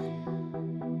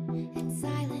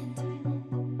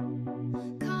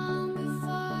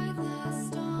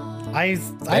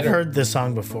I've Better. heard this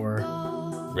song before.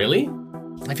 really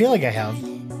I feel like I have.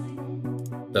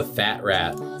 the Fat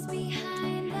Rat.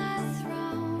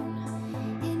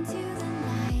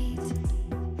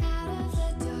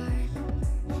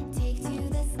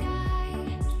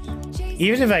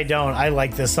 Even if I don't, I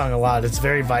like this song a lot. It's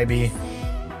very vibey.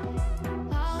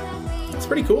 It's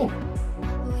pretty cool.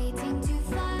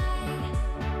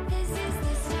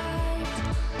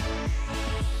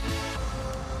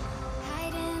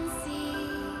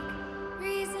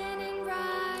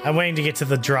 I'm waiting to get to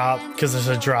the drop because there's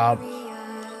a drop.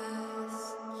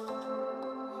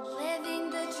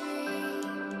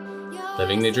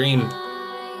 Living the dream.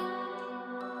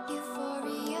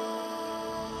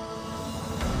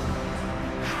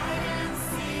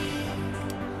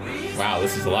 Wow,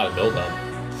 this is a lot of build up.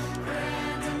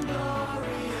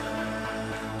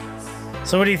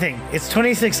 So what do you think? It's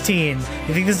 2016. You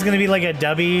think this is going to be like a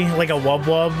dubby, like a wub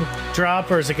wub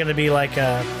drop, or is it going to be like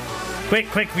a quick,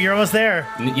 you're almost there?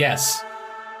 Yes.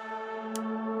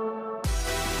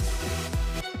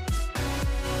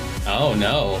 Oh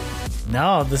no.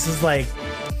 No, this is like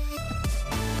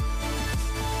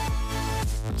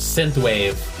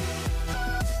Synthwave.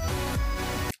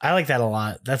 I like that a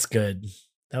lot. That's good.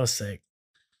 That was sick.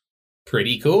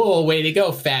 Pretty cool. Way to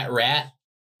go, Fat Rat.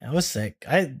 That was sick.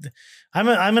 I'm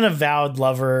an avowed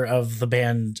lover of the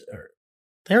band.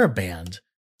 They're a band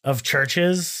of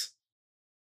Churches,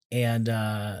 and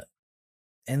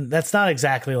that's not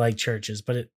exactly like Churches,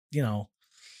 but it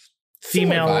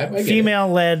Similar vibe, I get it. female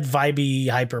led vibey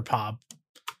hyper pop.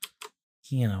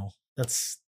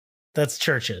 That's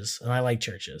Churches, and I like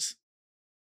Churches.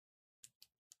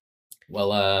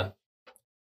 Well,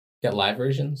 got live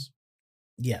versions?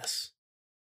 Yes,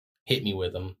 Hit me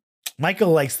with them.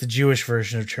 Michael likes the Jewish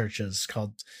version of Churches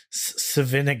called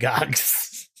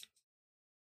Synagogues.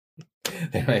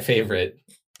 They're my favorite.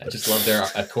 I just love their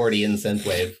accordion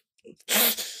synthwave.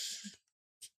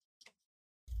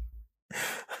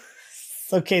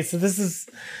 Okay, so this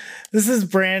is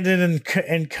Brandon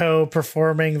and co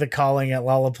performing The Calling at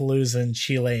Lollapalooza in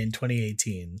Chile in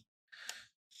 2018. And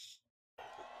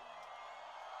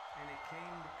it came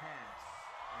to pass,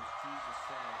 as Jesus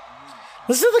said at meat,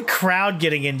 Listen to the crowd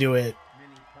getting into it.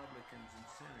 many publicans and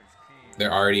sinners came.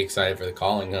 They're already excited for The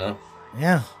Calling, huh?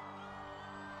 Yeah. And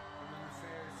when the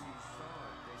Pharisees saw it,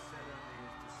 they said unto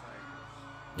his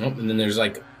disciples, Oh, and then there's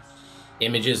like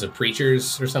images of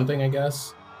preachers or something, I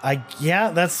guess.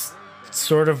 That's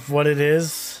sort of what it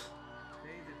is. They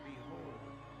that be whole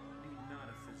need not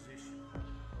a physician,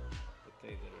 but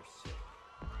they that are sick.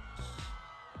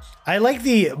 I like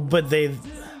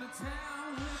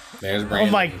There's oh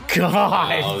Brandon. my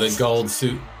god. Oh, the gold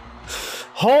suit.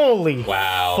 Holy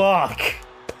Wow. fuck.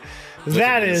 Look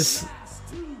That at this. is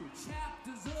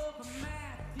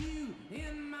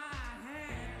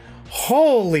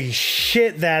holy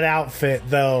shit, that outfit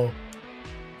though.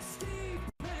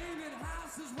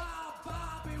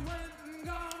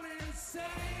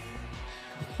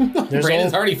 There's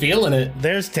Brandon's old- already feeling it.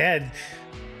 There's Ted.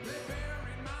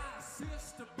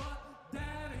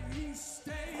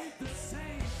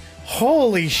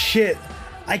 Holy shit.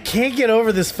 I can't get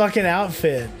over this fucking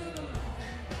outfit.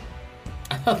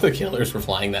 I thought the Killers were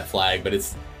flying that flag, but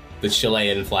it's the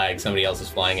Chilean flag. Somebody else is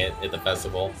flying it at the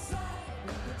festival.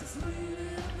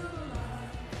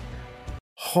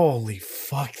 Holy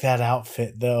fuck, that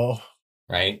outfit though.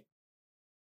 Right?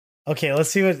 Okay, let's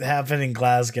see what happened in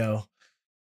Glasgow.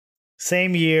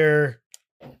 Same year,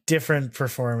 different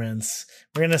performance.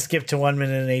 We're going to skip to 1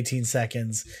 minute and 18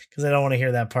 seconds because I don't want to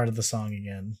hear that part of the song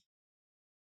again.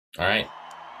 All right.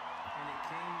 And it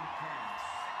came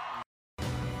to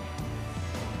pass,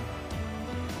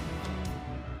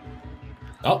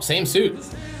 Oh, same suit.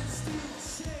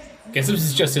 Guess this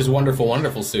is just his wonderful,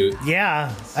 wonderful suit.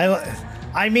 Yeah,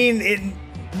 I mean, it.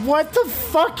 What the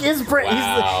fuck is Brent?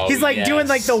 Wow, he's like doing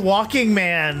like yes. the Walking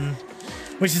Man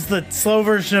which is the slow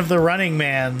version of the Running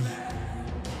Man.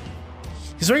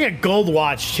 He's wearing a gold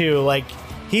watch too. Like,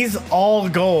 he's all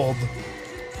gold.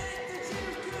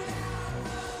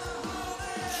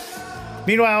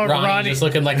 Meanwhile, Ronnie just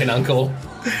looking like an uncle.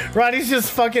 Ronnie's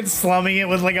just fucking slumming it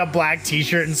with like a black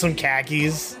t-shirt and some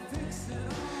khakis.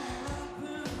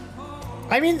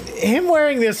 I mean, him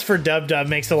wearing this for Dub Dub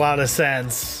makes a lot of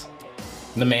sense.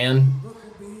 The man.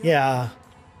 Yeah,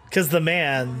 because the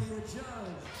man.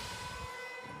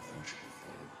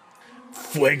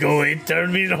 Fuego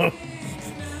Eterno.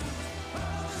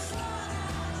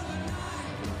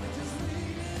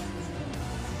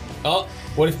 Oh,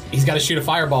 what if he's got to shoot a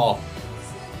fireball?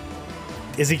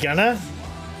 Is he gonna?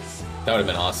 That would have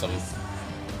been awesome.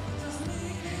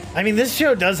 I mean, this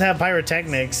show does have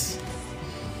pyrotechnics.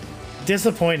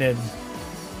 Disappointed.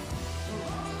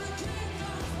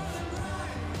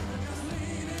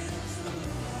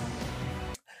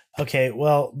 Okay,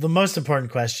 well, the most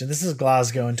important question. This is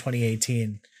Glasgow in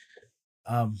 2018.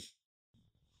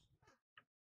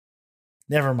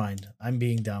 Never mind. I'm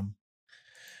being dumb.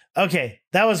 Okay,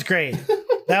 that was great.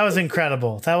 That was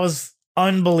incredible. That was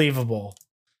unbelievable.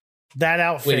 That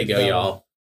outfit. Way to go, though, y'all.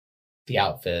 The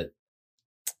outfit.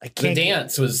 I can't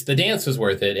The dance was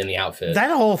worth it in the outfit.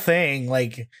 that whole thing,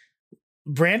 like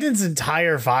Brandon's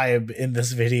entire vibe in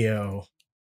this video.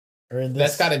 Or in this,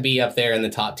 That's got to be up there in the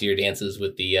top tier dances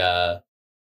with the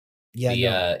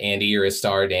Andy, you're a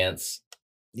star dance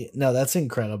no, that's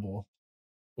incredible.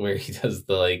 where he does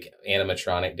the like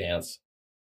animatronic dance.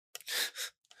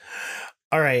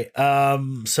 All right.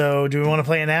 So do we want to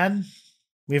play an ad?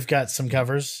 We've got some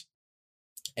covers.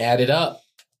 Add it up.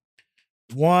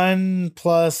 1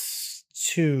 +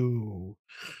 2.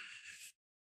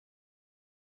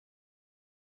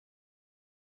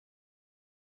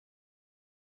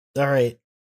 All right.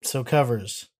 So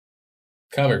covers.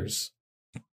 Covers.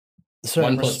 So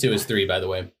 1 + 2 is 3, by the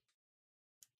way.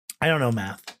 I don't know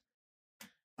math.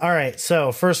 All right.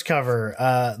 So first cover,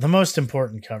 the most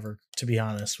important cover, to be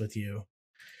honest with you.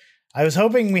 I was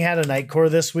hoping we had a Nightcore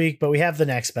this week, but we have the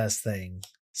next best thing.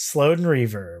 Slowed and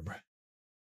Reverb.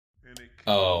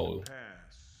 Oh,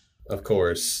 of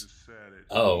course.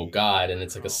 Oh, God. And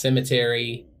it's like a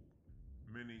cemetery.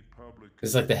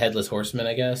 It's like the Headless Horseman,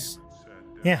 I guess.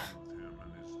 Yeah.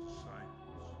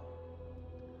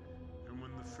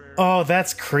 Oh,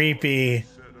 that's creepy.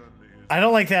 I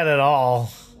don't like that at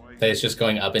all. That it's just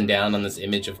going up and down on this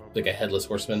image of like a Headless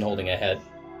Horseman holding a head.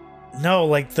 No,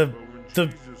 like the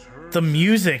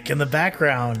music in the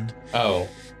background. Oh.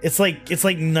 It's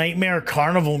like Nightmare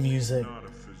Carnival music.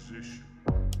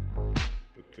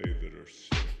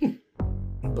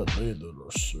 But they that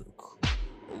are sick.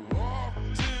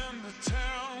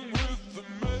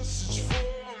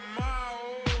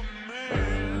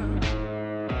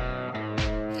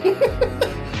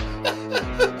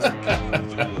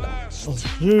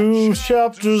 Two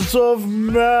chapters of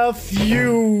Matthew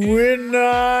in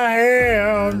our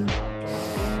hand.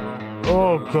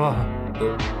 Oh God.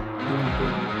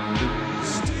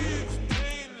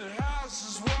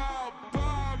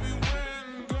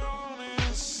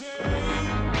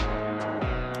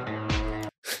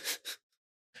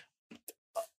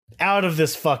 Out of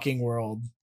this fucking world.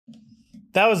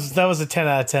 That was a 10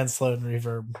 out of 10 slow and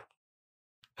reverb.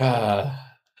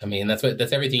 I mean, that's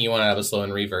everything you want out of a slow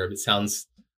and reverb. It sounds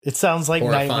like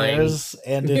horrifying. nightmares,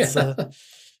 and it's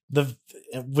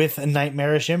with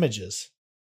nightmarish images.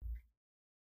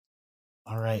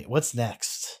 All right, what's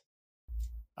next?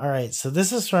 All right, so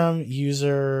this is from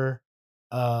user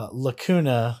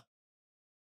Lacuna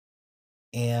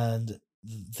and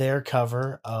their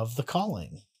cover of The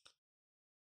Calling.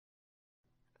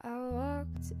 Oh,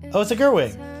 it's a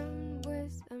Gerwig.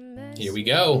 Here we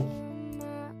go.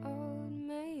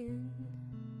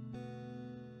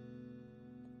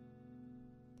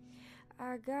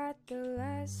 I got the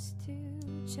last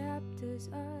 2 chapters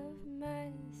of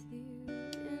Matthew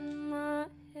in my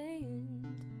hand.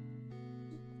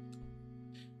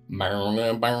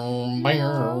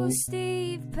 Oh,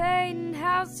 Steve painting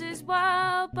houses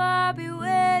while Bobby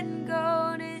went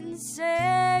gone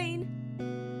insane.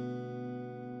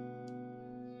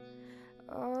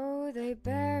 Oh, they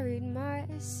buried my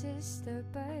sister,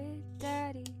 but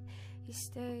Daddy, he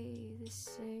stayed the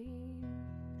same.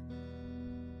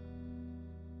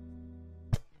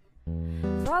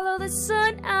 Follow the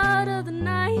sun out of the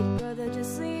night, brother,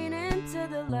 just lean into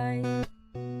the light.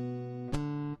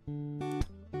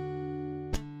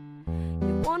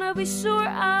 You wanna be sure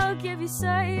I'll give you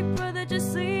sight, brother,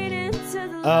 just lean into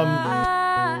the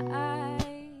light.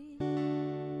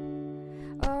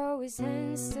 Oh, his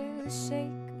hands still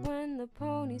shake when the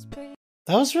ponies break.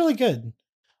 That was really good.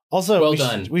 Also, Well we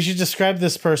done. we should describe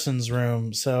this person's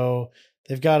room. So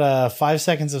they've got a 5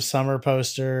 Seconds of Summer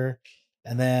poster,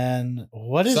 and then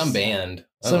what is Some band.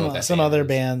 I don't know what that some band other is.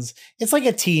 bands. It's like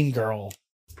a teen girl.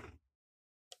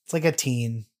 It's like a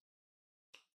teen.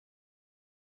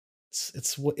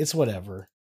 It's whatever.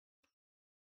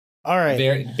 All right.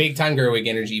 Very big time Gerwig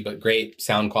energy, but great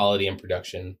sound quality and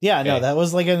production. Yeah, no, Okay. that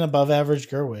was like an above average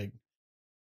Gerwig.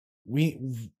 We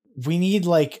need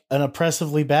like an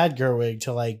oppressively bad Gerwig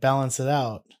to like balance it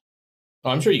out. Oh,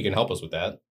 I'm sure you can help us with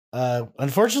that.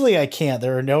 Unfortunately, I can't.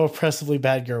 There are no oppressively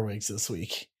bad Gerwigs this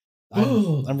week.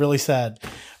 I'm really sad,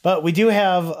 but we do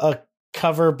have a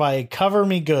cover by Cover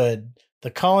Me Good,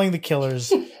 "The Calling the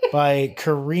Killers" by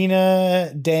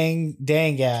Karina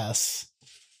Dangas.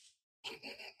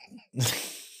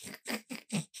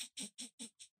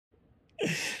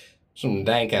 Some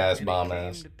dank ass And it bomb came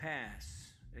ass. to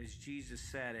pass, as Jesus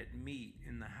sat at meat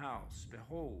in the house,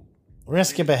 behold, We're gonna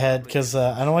skip ahead because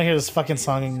I don't want to hear this fucking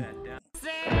song.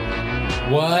 sat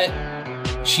down. What?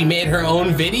 She made her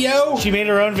own video? She made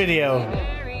her own video.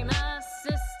 Bury my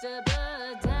sister,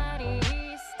 but daddy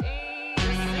stays the same.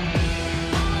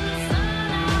 On the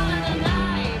sun of the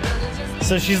night, brother, just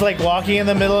So she's like walking in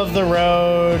the middle of the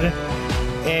road,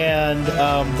 and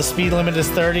the speed limit is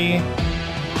 30. be sure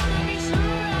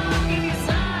I'll give you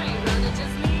sign, brother,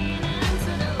 just lean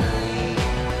into the light.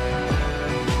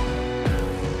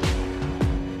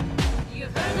 You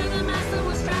heard that the master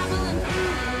was traveling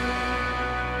through.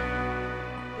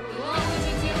 What would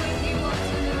you do if he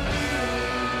walked in the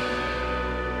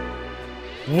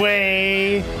room?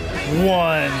 Way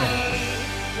one.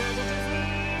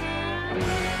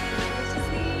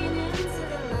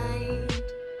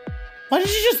 Why did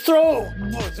you just throw?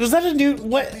 Was that a new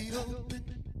what?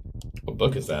 What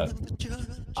book is that?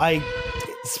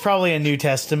 It's probably a New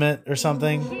Testament or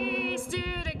something. Keys to the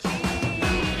kingdom,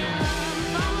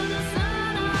 follow the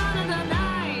sun out of the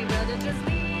night, brother, just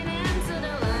lean into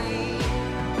the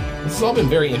light. This has all been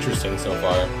very interesting so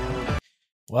far.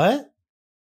 What?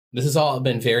 This has all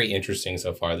been very interesting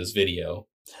so far, this video.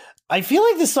 I feel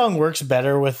like this song works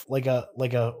better with like a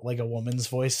woman's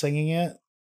voice singing it.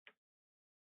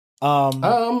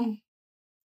 Because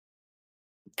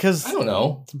I don't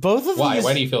know. both of Why? these,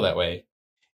 Why do you feel that way?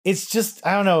 it's just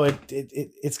I don't know.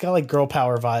 It's got like girl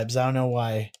power vibes. I don't know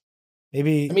why.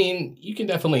 Maybe I mean, you can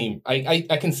definitely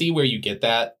I can see where you get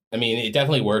that. I mean, it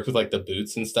definitely worked with like the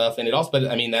boots and stuff. And it also, but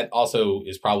I mean, that also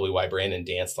is probably why Brandon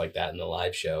danced like that in the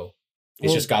live show. It's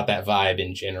Well, just got that vibe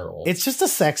in general. it's just a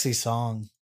sexy song.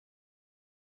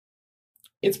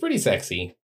 It's pretty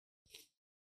sexy.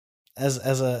 As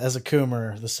a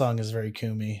coomer, the song is very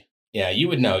coomy. Yeah, you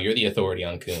would know. You're the authority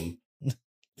on Coom.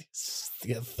 It's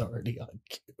the authority on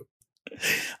Coom.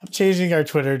 I'm changing our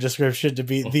Twitter description to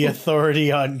be the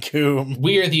authority on Coom.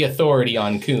 We're the authority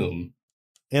on Coom.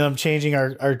 And I'm changing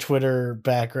our Twitter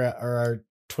background or our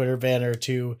Twitter banner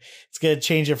to it's gonna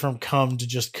change it from cum to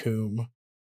just Coom.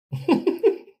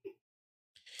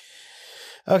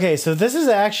 Okay, so this is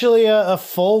actually a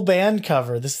full band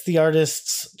cover. This is the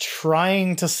artists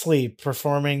Trying to Sleep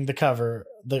performing the cover,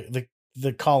 the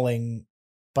Calling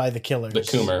by the Killers. The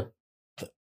Coomer.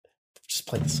 Just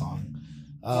play the song.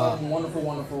 Wonderful,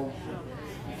 wonderful.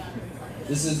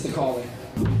 This is The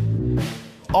Calling.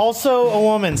 Also a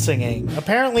woman singing.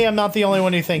 Apparently I'm not the only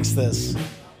one who thinks this.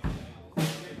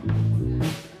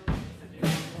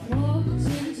 Walked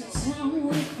into town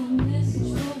with a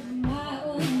message from my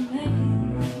old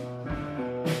man.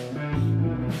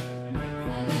 I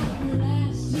got the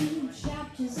last 2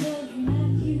 chapters of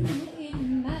Matthew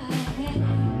in my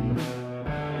hand.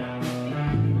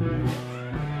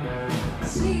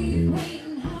 Sleep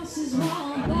waiting houses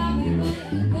while Bobby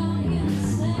went gone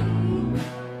insane.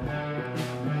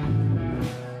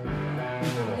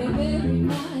 They buried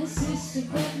my sister,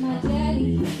 but my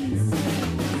daddy he's safe.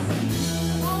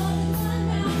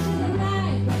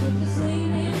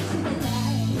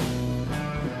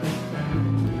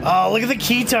 Oh, look at the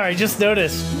guitar. I just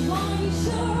noticed.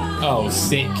 Oh,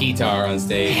 sick guitar on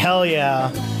stage. Hell yeah.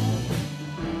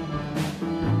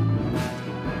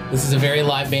 This is a very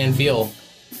live band feel.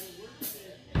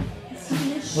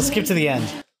 Let's skip to the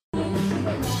end.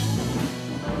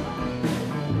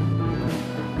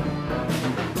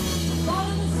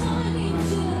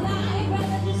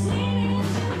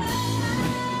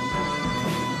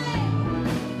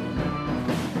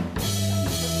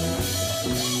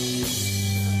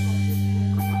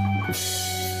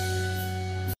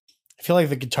 I feel like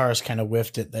the guitarist kind of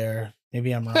whiffed it there.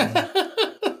 Maybe I'm wrong.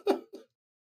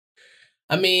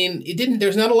 I mean, it didn't.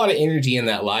 There's not a lot of energy in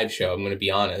that live show. I'm going to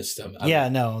be honest. I'm Yeah,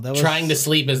 no, that was Trying to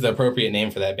Sleep is the appropriate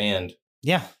name for that band.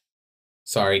 Yeah,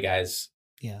 Sorry, guys.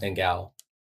 Yeah. and gal.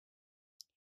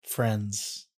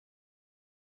 Friends.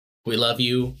 We love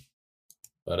you,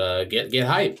 but get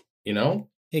hype, you know?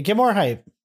 Yeah, get more hype.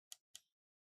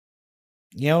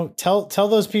 You know, tell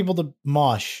those people to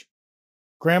mosh.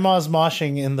 Grandma's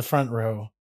moshing in the front row.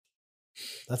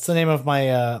 That's the name of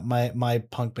my my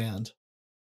punk band.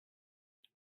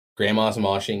 Grandma's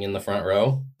moshing in the front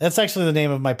row. That's actually the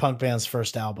name of my punk band's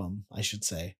first album, I should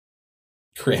say.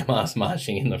 Grandma's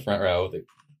moshing in the front row.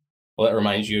 Well, that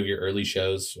reminds you of your early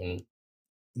shows when it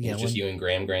Yeah, was just you and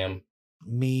Graham.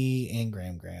 me and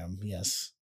Graham,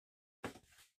 yes.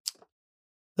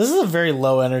 This is a very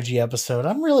low energy episode.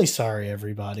 I'm really sorry,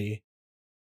 everybody.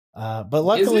 But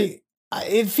luckily,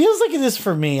 it feels like it is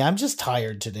for me. I'm just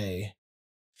tired today.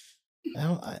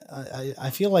 I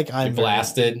feel like I'm You're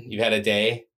blasted. You've had a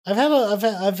day. I've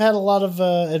had a lot of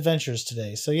adventures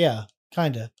today. So yeah,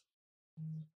 kind of.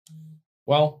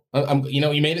 Well,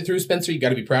 you made it through, Spencer. You got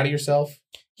to be proud of yourself.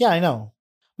 Yeah, I know.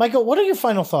 Michael, what are your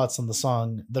final thoughts on the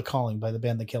song "The Calling" by the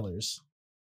band The Killers?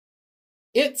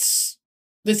 It's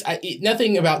this.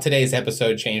 Nothing about today's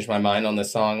episode changed my mind on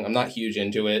this song. I'm not huge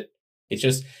into it. It's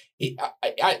just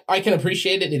I can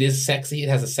appreciate it. It is sexy. It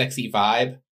has a sexy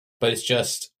vibe, but it's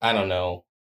just, I don't know.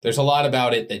 There's a lot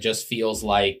about it that just feels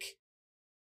like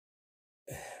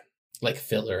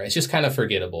filler. It's just kind of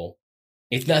forgettable.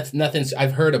 It's nothing.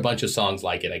 I've heard a bunch of songs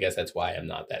like it. I guess that's why I'm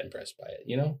not that impressed by it.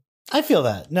 You know? I feel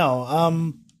that.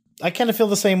 No, I kind of feel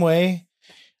the same way.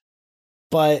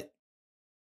 But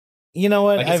you know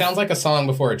what? It sounds like a song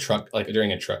before a truck, like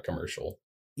during a truck commercial.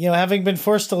 You know, having been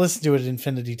forced to listen to it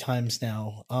infinity times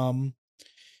now,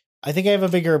 I think I have a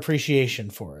bigger appreciation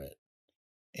for it.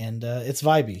 And it's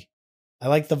vibey. I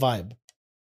like the vibe,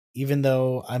 even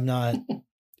though I'm not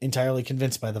entirely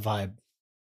convinced by the vibe.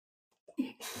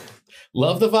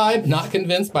 Love the vibe, not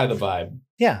convinced by the vibe.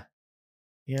 Yeah.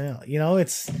 Yeah, you know,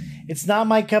 it's not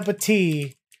my cup of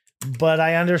tea, but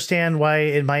I understand why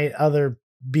it might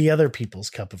be other people's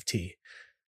cup of tea.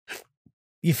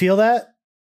 You feel that?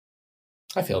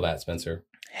 I feel that, Spencer.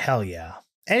 Hell yeah.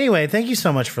 Anyway, thank you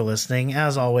so much for listening.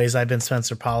 As always, I've been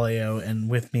Spencer Polio, and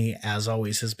with me, as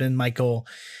always, has been Michael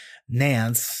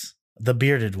Nance, the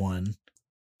bearded one.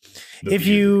 If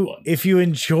you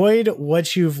enjoyed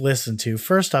what you've listened to,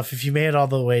 first off, if you made it all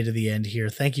the way to the end here,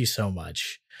 thank you so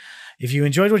much. If you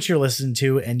enjoyed what you're listening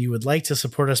to and you would like to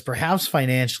support us, perhaps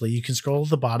financially, you can scroll to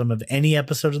the bottom of any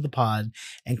episode of the pod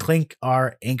and click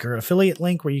our Anchor affiliate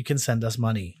link where you can send us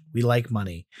money. We like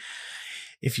money.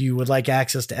 If you would like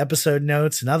access to episode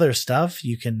notes and other stuff,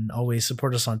 you can always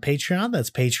support us on Patreon.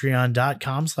 That's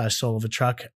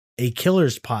patreon.com/soulofatruck, a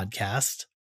Killers podcast.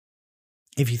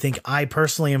 If you think I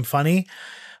personally am funny,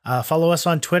 follow us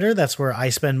on Twitter. That's where I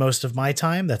spend most of my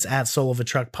time. That's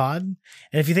 @SoulOfATruckPod. And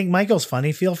if you think Michael's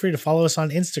funny, feel free to follow us on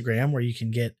Instagram, where you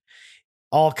can get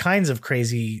all kinds of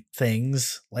crazy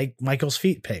things like Michael's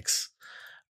feet pics.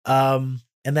 And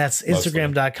that's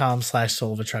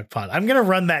Instagram.com/SoulOfATruckPod. I'm going to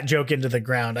run that joke into the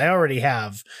ground. I already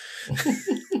have.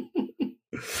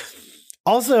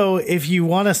 Also, if you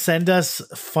want to send us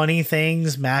funny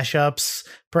things, mashups,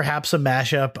 perhaps a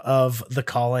mashup of The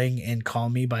Calling and Call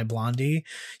Me by Blondie,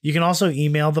 you can also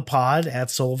email the pod at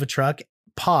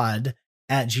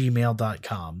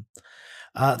soulofatruckpod@gmail.com.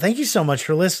 Thank you so much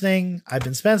for listening. I've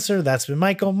been Spencer. That's been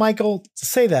Michael. Michael,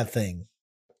 say that thing.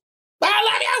 I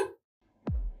love you.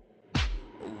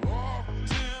 Walked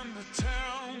into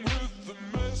town with a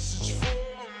message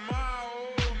for my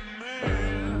old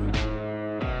man.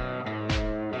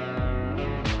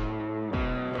 I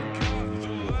got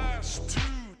the last 2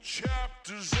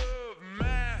 chapters of